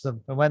lifts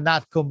them. And when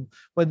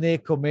they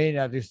come in,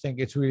 I just think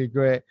it's really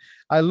great.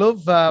 I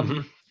love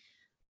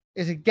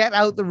is it Get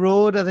Out the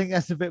Road? I think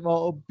that's a bit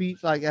more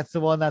upbeat. Like, that's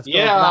the one that's got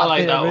I like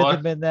bit that of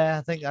rhythm one in there.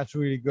 I think that's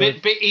really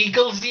good. Bit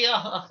Eagles,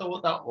 I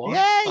thought that was.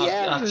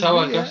 Yeah. That's how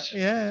I got.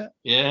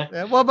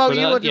 Yeah. What about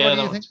you? What do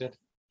you think?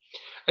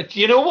 Good.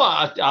 You know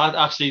what? I'd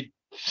actually,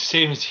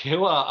 same as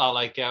you. I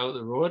like Get Out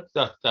the Road.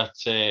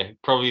 That's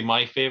probably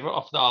my favorite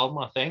off the album,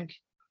 I think.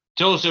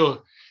 It's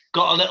also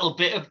got a little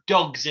bit of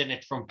Dogs in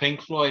it from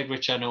Pink Floyd,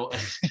 which I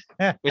noticed,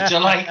 which I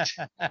liked.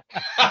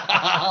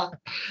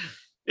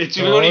 It's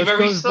only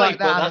very slight,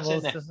 but that's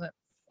in it. Doesn't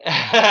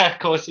it? Of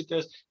course it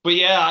does. But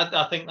yeah,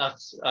 I think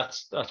that's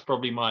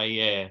probably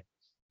my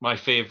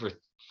favorite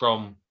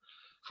from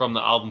the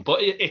album.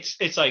 But it's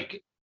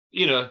like,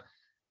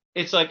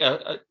 it's like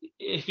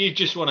if you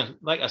just want to,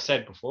 like I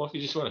said before, if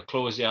you just want to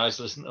close your eyes,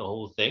 listen to the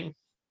whole thing,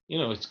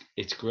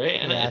 it's great,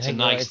 and it's a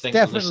nice thing. It's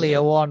definitely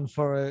a one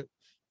for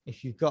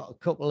if you've got a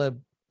couple of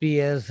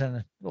beers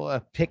and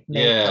a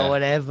picnic or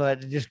whatever,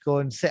 to just go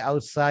and sit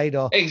outside.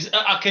 Or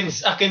I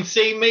can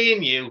see me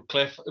and you,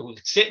 Cliff,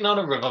 sitting on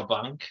a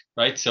riverbank,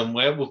 right,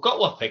 somewhere. We've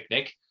got our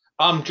picnic.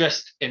 I'm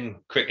dressed in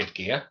cricket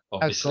gear,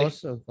 obviously.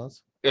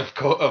 Of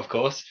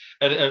course.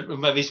 And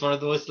maybe it's one of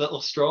those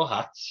little straw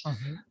hats.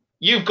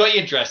 You've got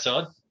your dress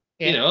on.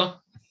 You're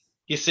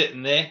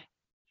sitting there.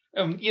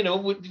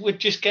 We'd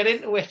just get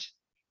into it.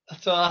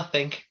 That's what I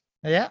think.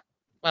 Yeah.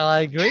 Well,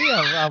 I agree.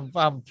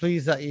 I'm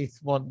pleased that you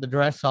want the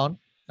dress on.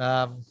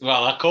 Well,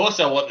 of course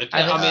I want the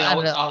dress.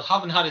 I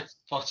haven't had it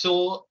for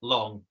so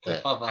long. You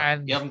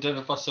haven't done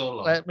it for so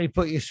long. Let me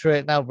put you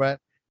straight now, Brett.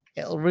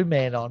 It'll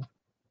remain on.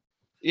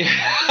 Yeah.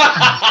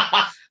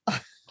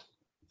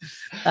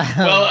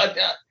 Well,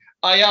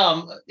 I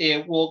am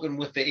walking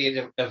with the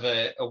aid of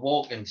a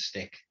walking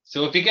stick.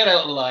 So if you get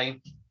out of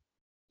line,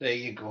 there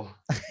you go.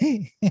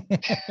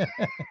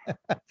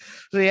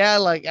 So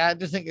I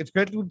just think it's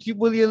great.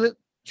 Will you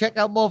check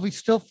out more of his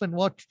stuff and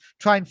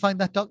try and find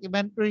that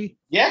documentary?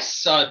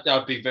 Yes,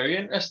 I'd be very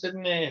interested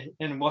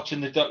in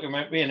watching the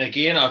documentary. And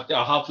again, I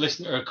have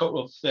listened to a couple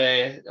of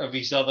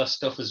his other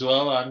stuff as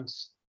well,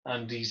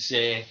 and his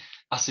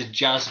Acid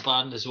Jazz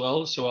Band as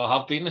well. So I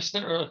have been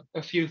listening to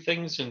a few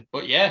things,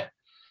 but yeah,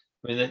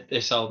 I mean,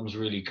 this album's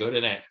really good,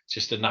 isn't it?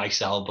 Just a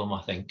nice album,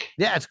 I think.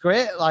 Yeah, it's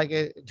great. Like,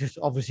 it just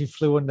obviously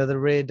flew under the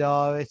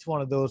radar. It's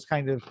one of those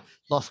kind of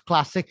lost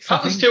classics.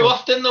 Happens too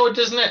often, though,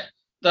 doesn't it?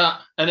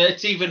 And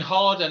it's even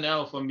harder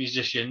now for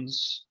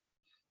musicians,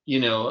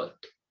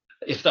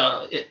 if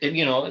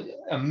that,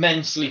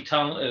 immensely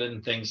talented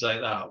and things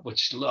like that,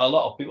 which a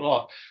lot of people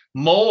are.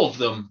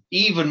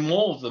 Even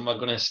more of them are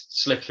going to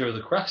slip through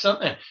the cracks, aren't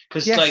they?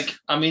 Because,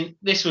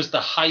 this was the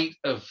height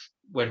of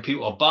when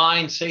people are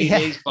buying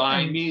CDs,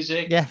 buying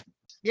music. Yeah.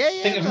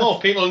 I think if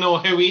more people know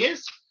who he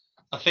is,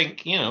 I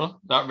think,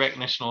 that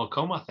recognition will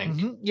come, I think.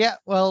 Mm-hmm. Yeah,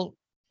 well,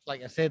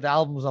 like I said, the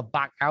albums are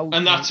back out.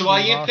 And that's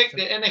why you picked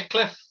it, innit,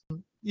 Cliff?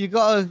 You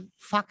got a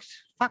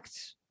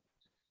facts.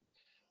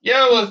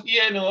 Yeah, well,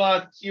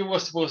 you were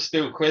supposed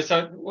to do a quiz,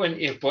 weren't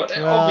you? But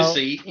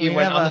obviously, you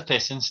went on the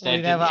piss instead.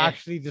 We never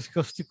actually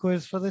discussed the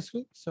quiz for this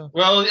week. So,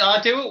 well, I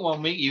do it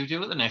one week, you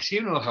do it the next.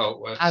 You know how it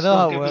works. I know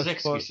how it works.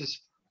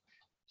 Excuses.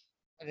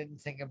 I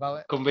didn't think about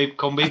it. Couldn't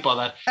be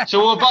bothered.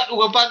 So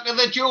we're back to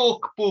the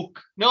joke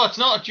book. No, it's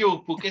not a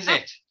joke book, is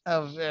it?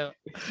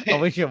 I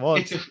wish it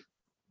was.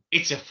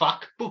 It's a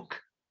fact book.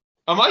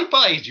 I might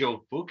buy a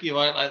joke book. You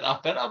might like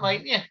that better,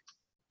 mightn't you?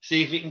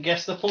 See if you can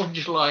guess the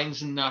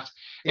punchlines and that.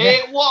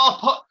 Yeah.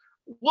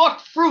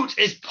 What fruit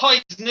is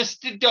poisonous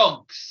to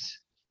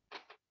dogs?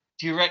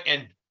 Do you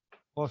reckon?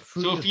 What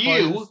fruit is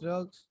poisonous to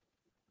dogs?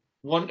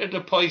 Wanted to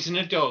poison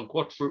a dog,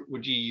 what fruit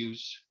would you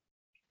use?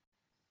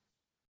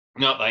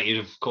 Not that you'd,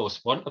 of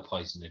course, want to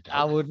poison a dog.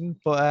 I wouldn't,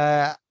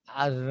 but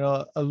I don't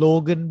know, a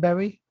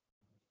loganberry?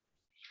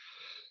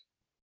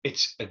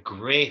 It's a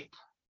grape.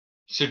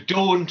 So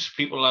don't,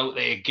 people out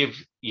there, give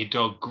your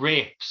dog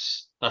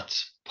grapes.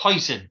 That's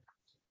poison.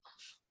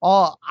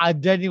 Oh, I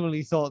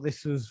genuinely thought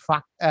this was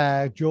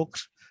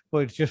jokes,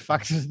 but it's just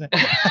facts, isn't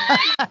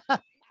it?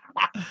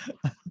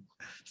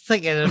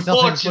 Thinking there's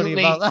nothing funny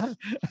about that.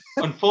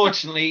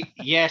 Unfortunately,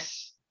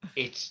 yes,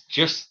 it's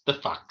just the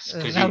facts,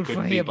 because you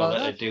couldn't be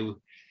bothered to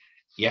do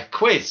your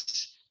quiz.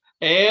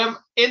 In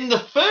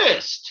the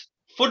first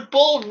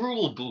football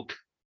rule book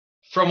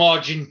from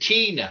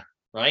Argentina,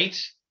 right,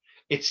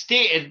 it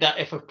stated that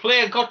if a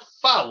player got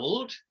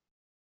fouled,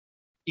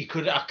 he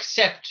could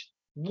accept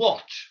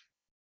what?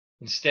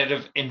 Instead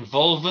of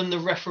involving the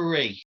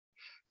referee.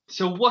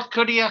 So what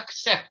could he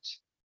accept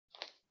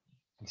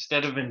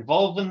instead of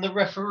involving the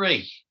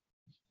referee?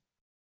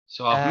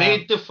 So I've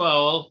made the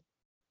foul.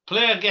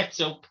 Player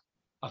gets up.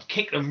 I've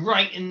kicked him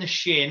right in the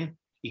shin.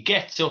 He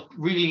gets up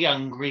really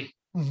angry.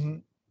 Mm-hmm.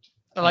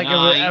 Like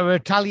a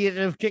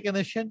retaliative kick in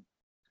the shin?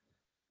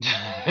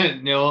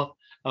 No,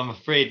 I'm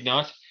afraid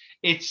not.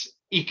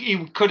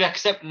 He could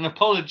accept an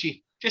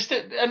apology. Just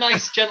a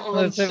nice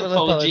gentleman's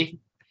apology.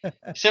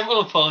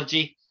 Simple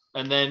apology.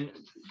 And then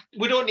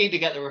we don't need to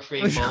get the referee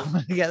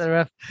involved.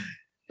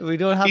 We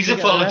don't have. He's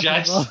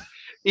apologised.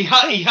 He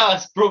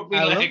has broke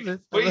me leg,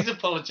 but he's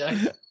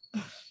apologised.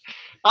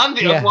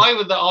 And why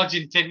would the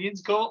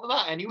Argentinians go up with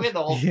that anyway?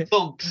 They're all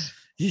thugs.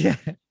 Yeah,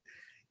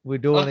 we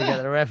don't want to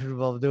get the ref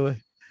involved, do we?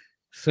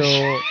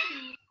 So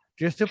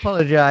just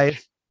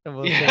apologise.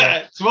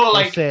 It's more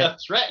like a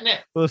threat, isn't it?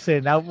 We'll say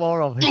no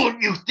more of it.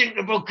 Don't you think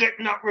about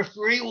getting that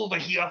referee over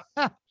here?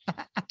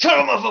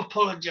 Tell him I've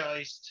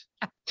apologised.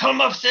 Tell him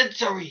I've said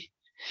sorry.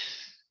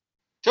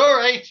 It's all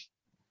right.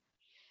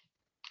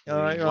 All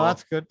right, well,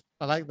 that's good.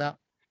 I like that.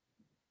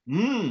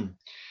 Who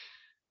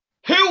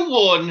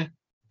won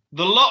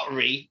the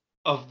lottery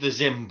of the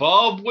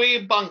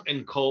Zimbabwe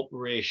Banking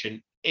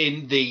Corporation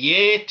in the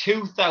year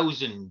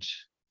 2000?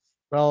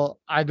 Well,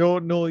 I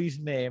don't know his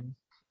name,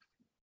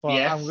 but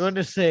I'm going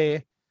to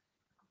say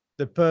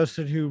the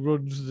person who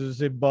runs the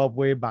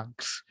Zimbabwe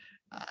banks.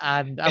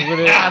 And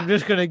I'm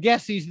just going to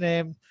guess his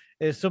name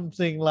is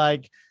something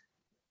like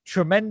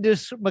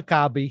Tremendous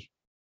Maccabi.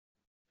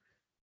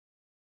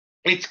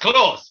 It's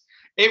close.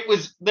 It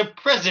was the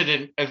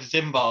president of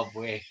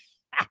Zimbabwe.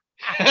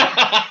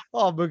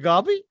 Oh,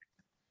 Mugabe?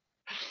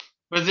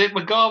 Was it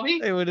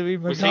Mugabe? It would have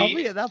been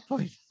Mugabe at that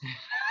point.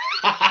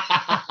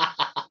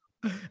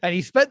 And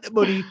he spent the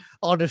money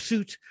on a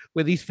suit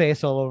with his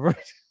face all over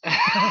it.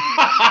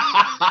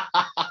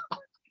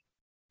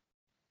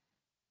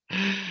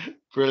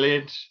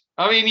 Brilliant.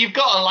 I mean, you've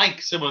got to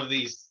like some of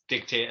these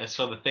dictators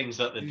for the things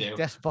that they do.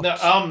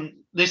 No,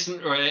 listen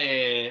to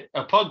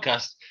a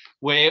podcast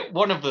where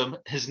one of them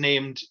has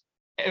named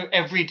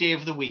every day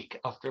of the week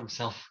after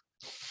himself.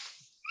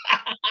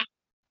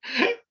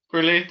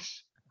 Brilliant.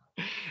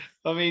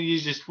 I mean, you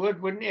just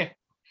would, wouldn't you?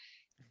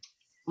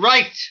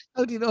 Right.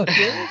 How do you know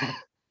days?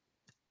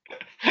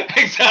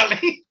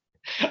 Exactly.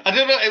 I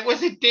don't know.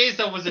 Was it days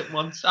or was it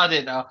months? I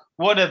don't know.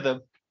 One of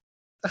them.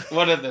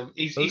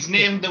 He's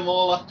named them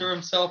all after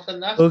himself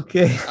and that.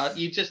 Okay.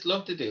 You just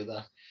love to do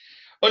that.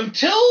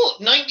 Until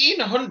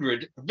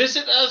 1900,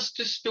 visitors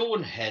to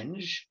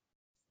Stonehenge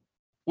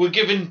were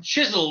given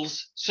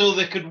chisels so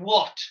they could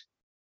what?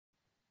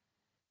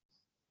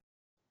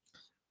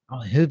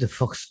 Oh, who the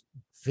fuck's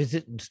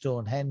visiting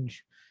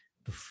Stonehenge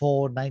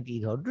before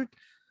 1900?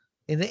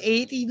 In the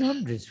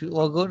 1800s, people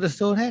were going to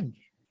Stonehenge.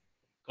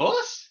 Of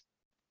course.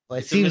 Well,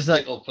 it seems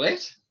like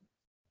place.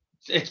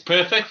 It's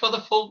perfect for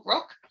the folk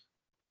rock.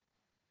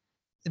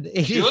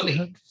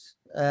 Surely.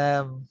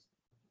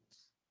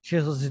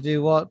 She's supposed to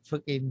do what?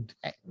 Fucking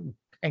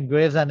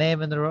engrave their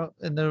name in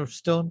the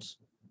stones.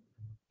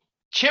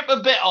 Chip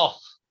a bit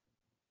off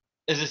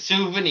as a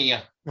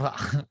souvenir. Well,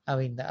 I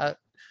mean, that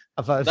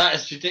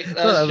is ridiculous.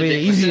 That's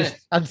ridiculous.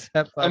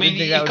 Answer, I mean,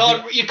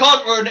 you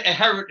can't run a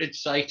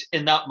heritage site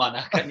in that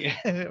manner, can you?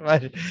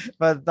 Right.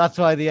 But that's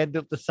why they end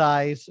up the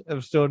size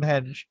of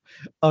Stonehenge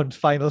on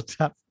Spinal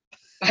Tap.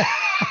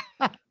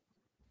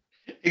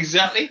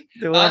 Exactly.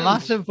 They were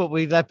massive, but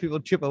we let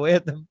people chip away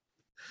at them.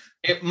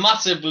 It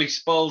massively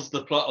spoils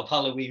the plot of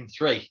Halloween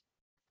 3,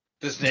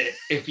 doesn't it?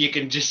 If you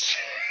can just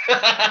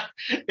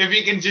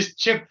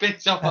chip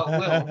bits off at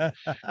will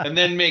and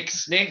then make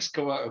snakes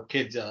come out of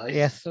kids' eyes.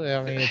 Yes,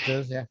 I mean it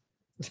does, yeah.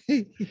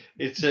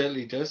 It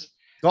certainly does.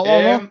 Got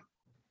one more?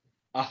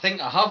 I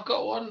think I have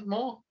got one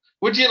more.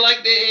 Would you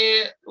like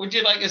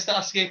us to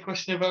ask you a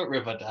question about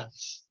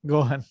Riverdance?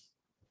 Go on.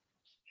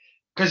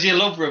 Because you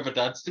love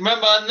Riverdance.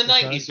 Remember in the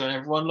 90s when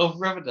everyone loved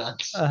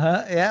Riverdance?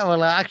 Yeah,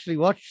 well, I actually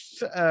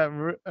watched a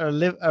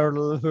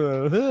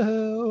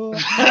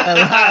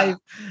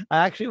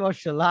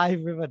live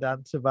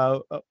Riverdance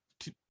about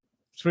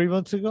 3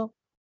 months ago.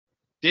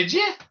 Did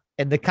you?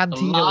 In the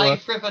canteen live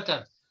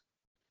Riverdance.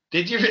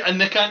 Did you in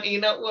the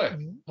canteen at work?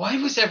 Mm-hmm. Why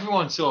was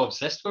everyone so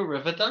obsessed with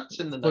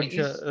Riverdance in the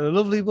 90s? A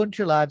lovely bunch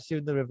of lads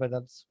doing the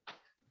Riverdance.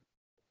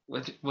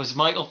 Was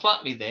Michael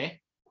Flatley there?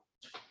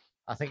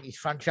 I think he's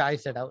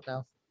franchised it out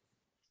now.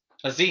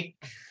 Has he?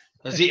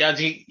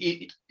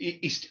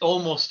 He's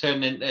almost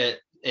turned into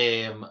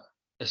a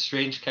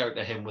strange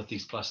character, him, with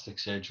these plastic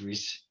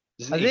surgeries.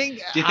 Do you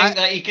think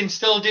that he can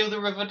still do the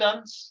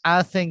Riverdance?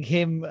 I think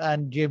him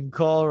and Jim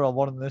Core are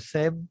one and the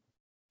same.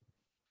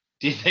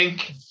 Do you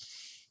think?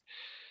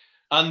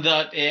 And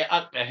that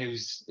actor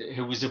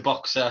who was a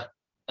boxer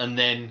and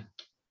then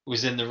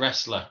was in The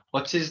Wrestler.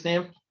 What's his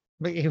name?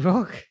 Mickey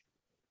Rourke.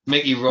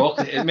 Mickey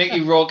Rourke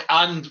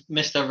and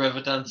Mr.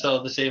 Riverdance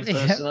are the same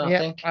person,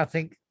 I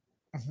think.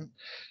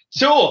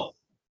 So,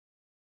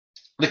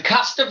 the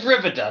cast of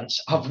Riverdance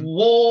have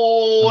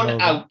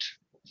worn out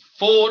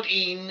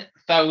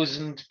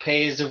 14,000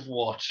 pairs of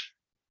what?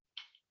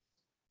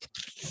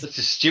 That's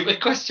a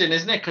stupid question,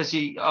 isn't it? Because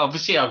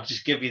I'll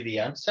just give you the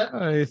answer.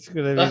 Oh, it's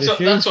gonna be the shoes.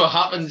 That's what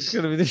happens. It's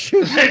gonna be the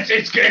shoes.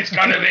 it's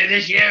gonna be the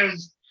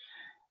shoes.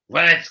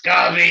 Well, it's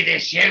gonna be the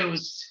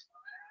shoes.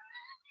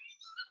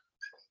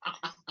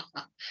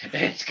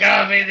 It's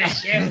gonna be the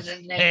shoes,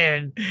 isn't it?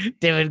 And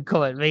David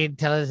come at me and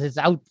tell us it's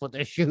out for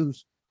the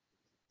shoes.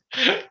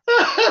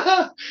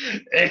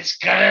 It's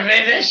gonna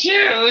be the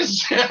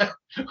shoes.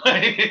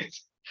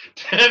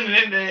 Turn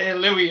into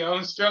Louis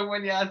Armstrong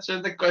when you answer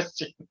the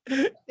question.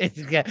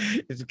 It's gotta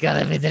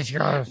be the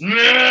shoes.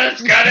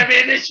 It's gotta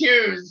be the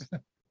shoes.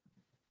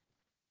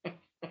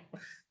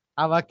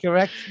 Am I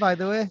correct, by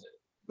the way?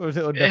 Or is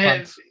it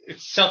underpants? It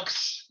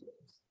sucks.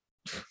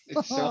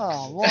 It sucks.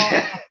 Oh,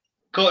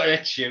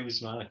 It's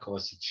shoes, man. Of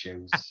course, it's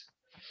shoes.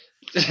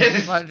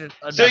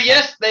 So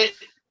yes,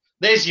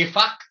 there's your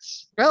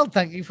facts. Well,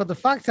 thank you for the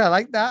facts. I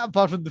like that.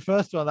 Apart from the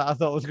first one that I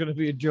thought was going to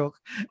be a joke.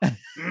 And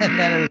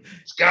then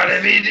it's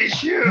gotta be the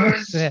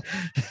shoes.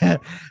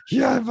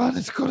 Yeah, man,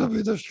 it's gotta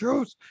be the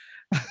shoes.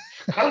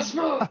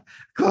 Cosmo,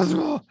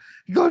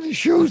 you got any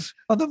shoes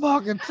on the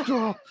market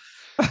store?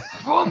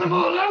 On them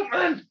all out,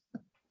 man.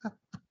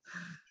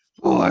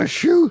 Oh, a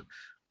shoe.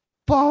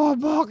 Power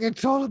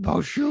market's all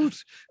about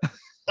shoes.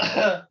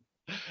 Hey,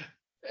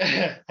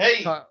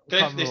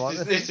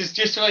 this is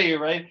just for you,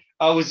 right?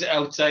 I was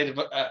outside of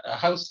a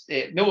house.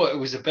 No, it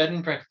was a bed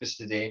and breakfast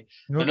today,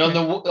 okay. And on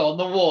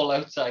the wall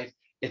outside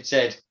it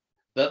said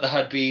that they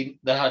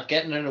had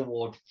gotten an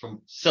award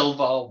from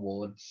Silver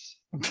Awards,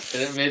 and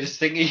it made us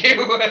think of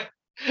you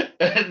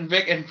and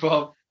Vic and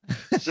Bob.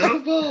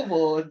 Silver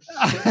Awards.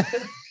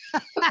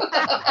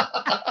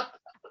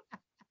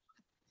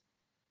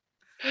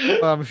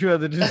 Well, I'm sure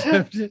they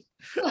deserved it.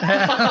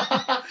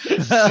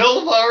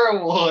 Silver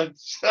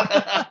Awards.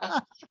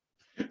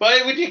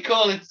 Why would you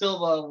call it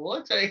Silver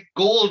Awards? Right?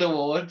 Gold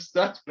Awards.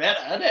 That's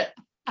better, isn't it?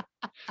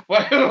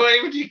 Why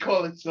would you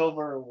call it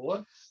Silver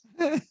Awards?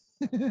 I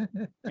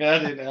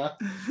don't know.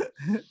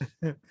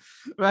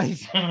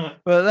 Right.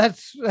 Well,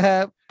 let's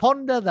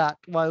ponder that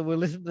while we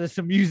listen to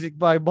some music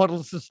by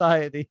Model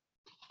Society.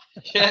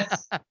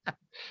 Yes.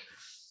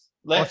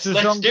 Let's do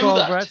called,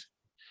 that. Brett?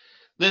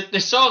 The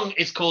song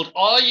is called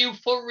Are You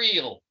For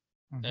Real?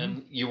 Mm-hmm.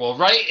 And you were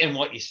right in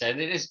what you said.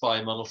 It is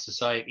by Model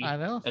Society. I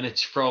know. And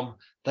it's from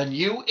the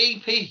new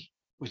EP,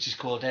 which is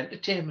called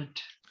Entertainment.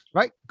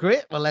 Right,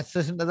 great. Well, let's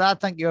listen to that.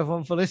 Thank you,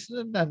 everyone, for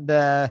listening.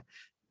 And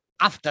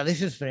after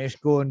this is finished,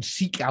 go and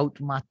seek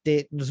out Matt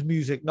Dayton's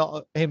music.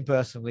 Not him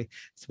personally.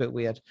 It's a bit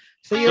weird.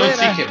 See you later.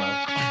 Seek him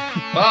out.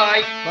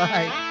 Bye.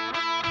 Bye.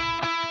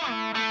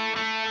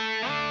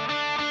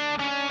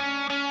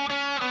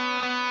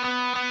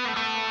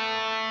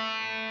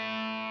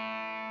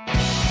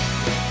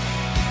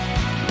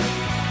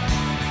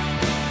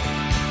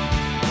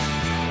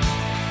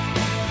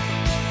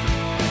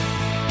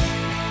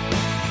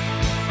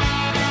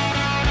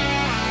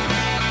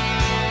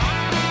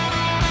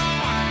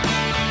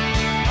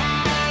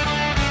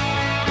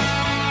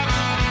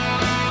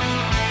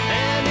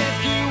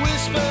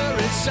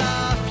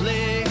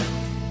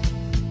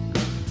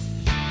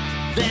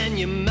 then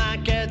you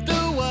might get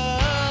the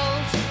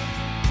world.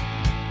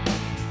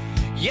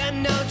 You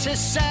know to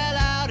sell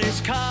out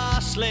is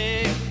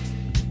costly,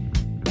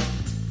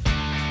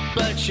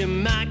 but you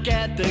might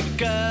get the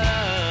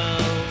girl.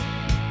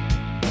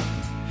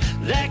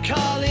 They're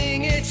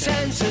calling it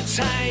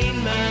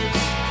entertainment,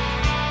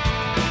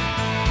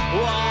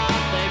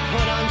 what they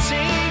put on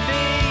TV,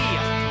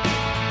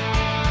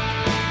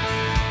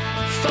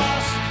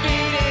 force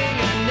feeding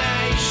a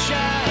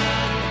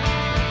nation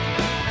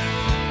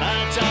a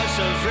dose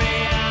of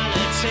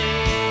reality.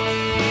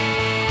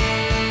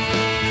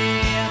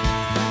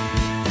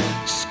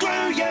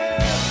 Screw you,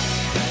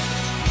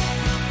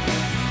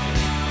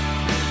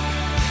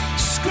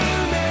 screw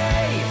me.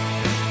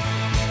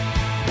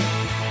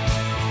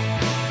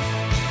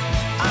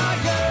 Are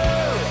you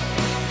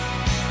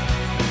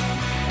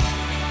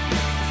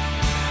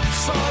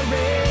for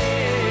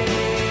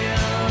real?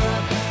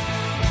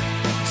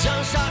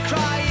 Don't start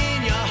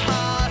crying your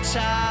heart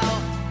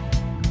out,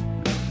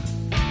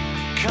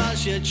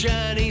 'cause your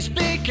journey's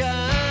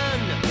begun.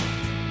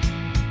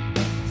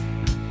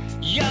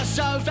 You're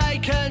so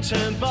vacant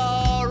and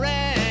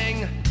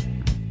boring,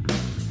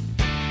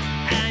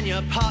 and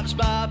your pop's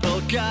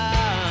bubble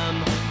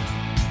gum.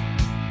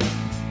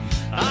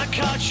 I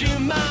caught you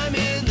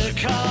miming the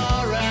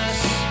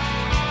chorus,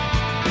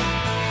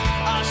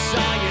 I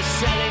saw you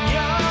selling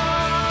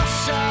your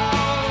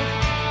soul,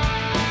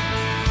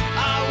 I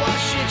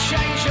watched you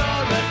change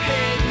your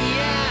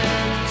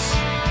opinions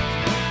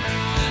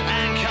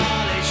and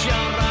call it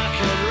your rock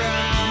and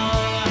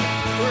roll,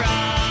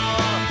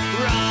 roll,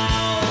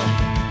 roll.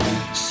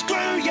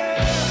 Screw you,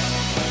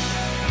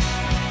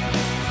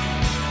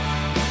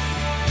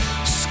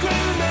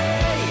 screw me.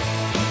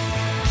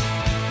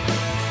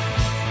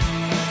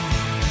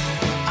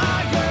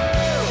 Are you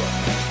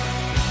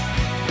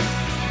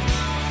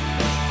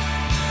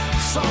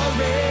for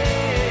real?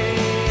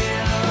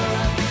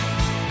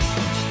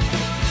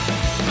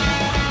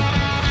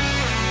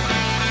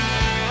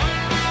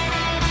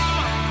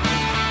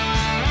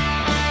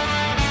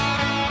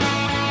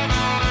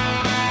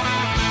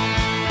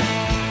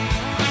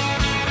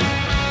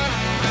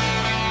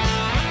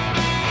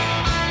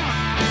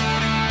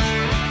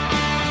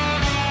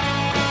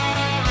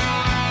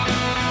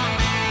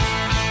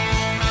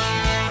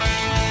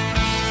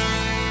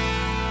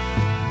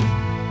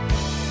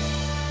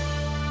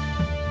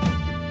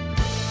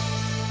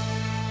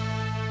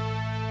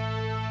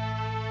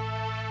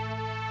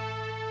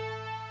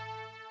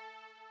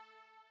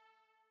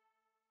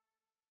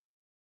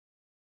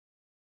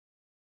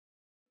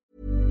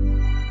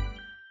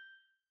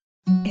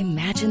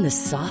 Imagine the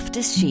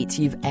softest sheets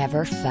you've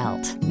ever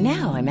felt.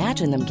 Now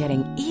imagine them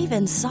getting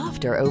even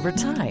softer over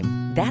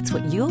time. That's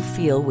what you'll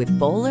feel with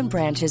Boll &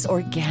 Branch's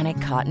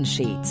organic cotton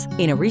sheets.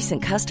 In a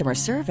recent customer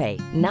survey,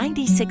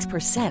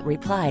 96%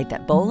 replied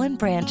that Boll &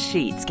 Branch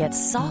sheets get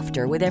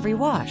softer with every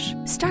wash.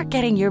 Start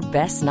getting your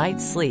best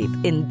night's sleep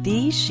in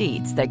these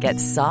sheets that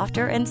get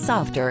softer and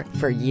softer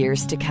for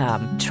years to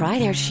come. Try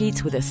their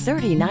sheets with a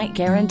 30-night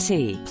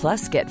guarantee.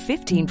 Plus, get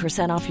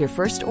 15% off your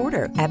first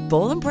order at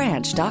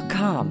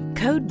bollandbranch.com.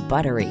 Code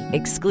BUTTERY.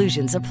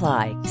 Exclusions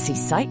apply. See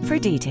site for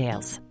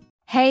details.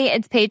 Hey,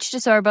 it's Paige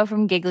DeSorbo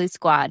from Giggly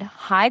Squad.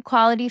 High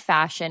quality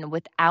fashion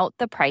without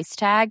the price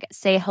tag.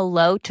 Say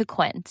hello to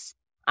Quince.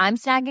 I'm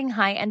snagging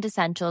high-end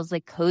essentials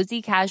like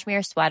cozy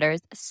cashmere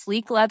sweaters,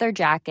 sleek leather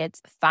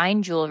jackets,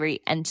 fine jewelry,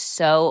 and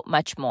so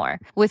much more.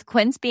 With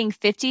Quince being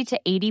 50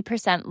 to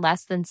 80%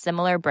 less than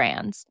similar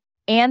brands.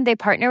 And they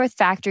partner with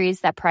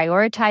factories that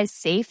prioritize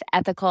safe,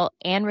 ethical,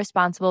 and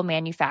responsible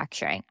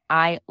manufacturing.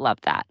 I love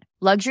that.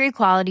 Luxury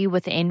quality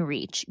within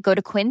reach. Go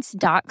to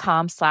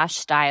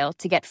quince.com/style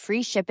to get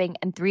free shipping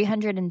and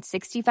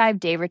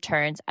 365-day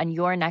returns on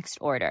your next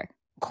order.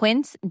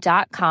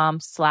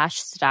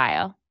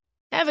 Quince.com/style.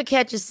 Ever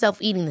catch yourself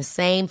eating the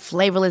same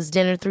flavorless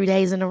dinner 3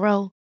 days in a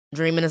row?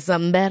 Dreaming of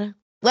something better?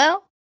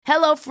 Well,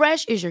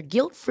 HelloFresh is your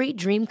guilt-free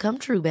dream come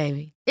true,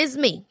 baby. It's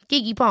me,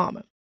 Keke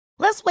Palmer.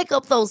 Let's wake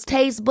up those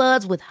taste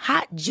buds with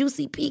hot,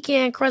 juicy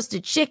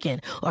pecan-crusted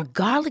chicken or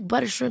garlic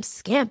butter shrimp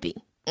scampi.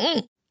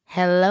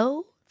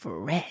 Hello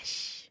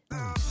Fresh.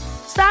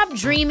 Stop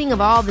dreaming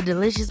of all the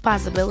delicious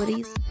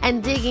possibilities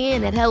and dig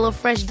in at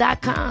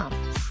HelloFresh.com.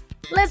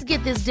 Let's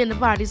get this dinner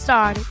party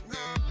started.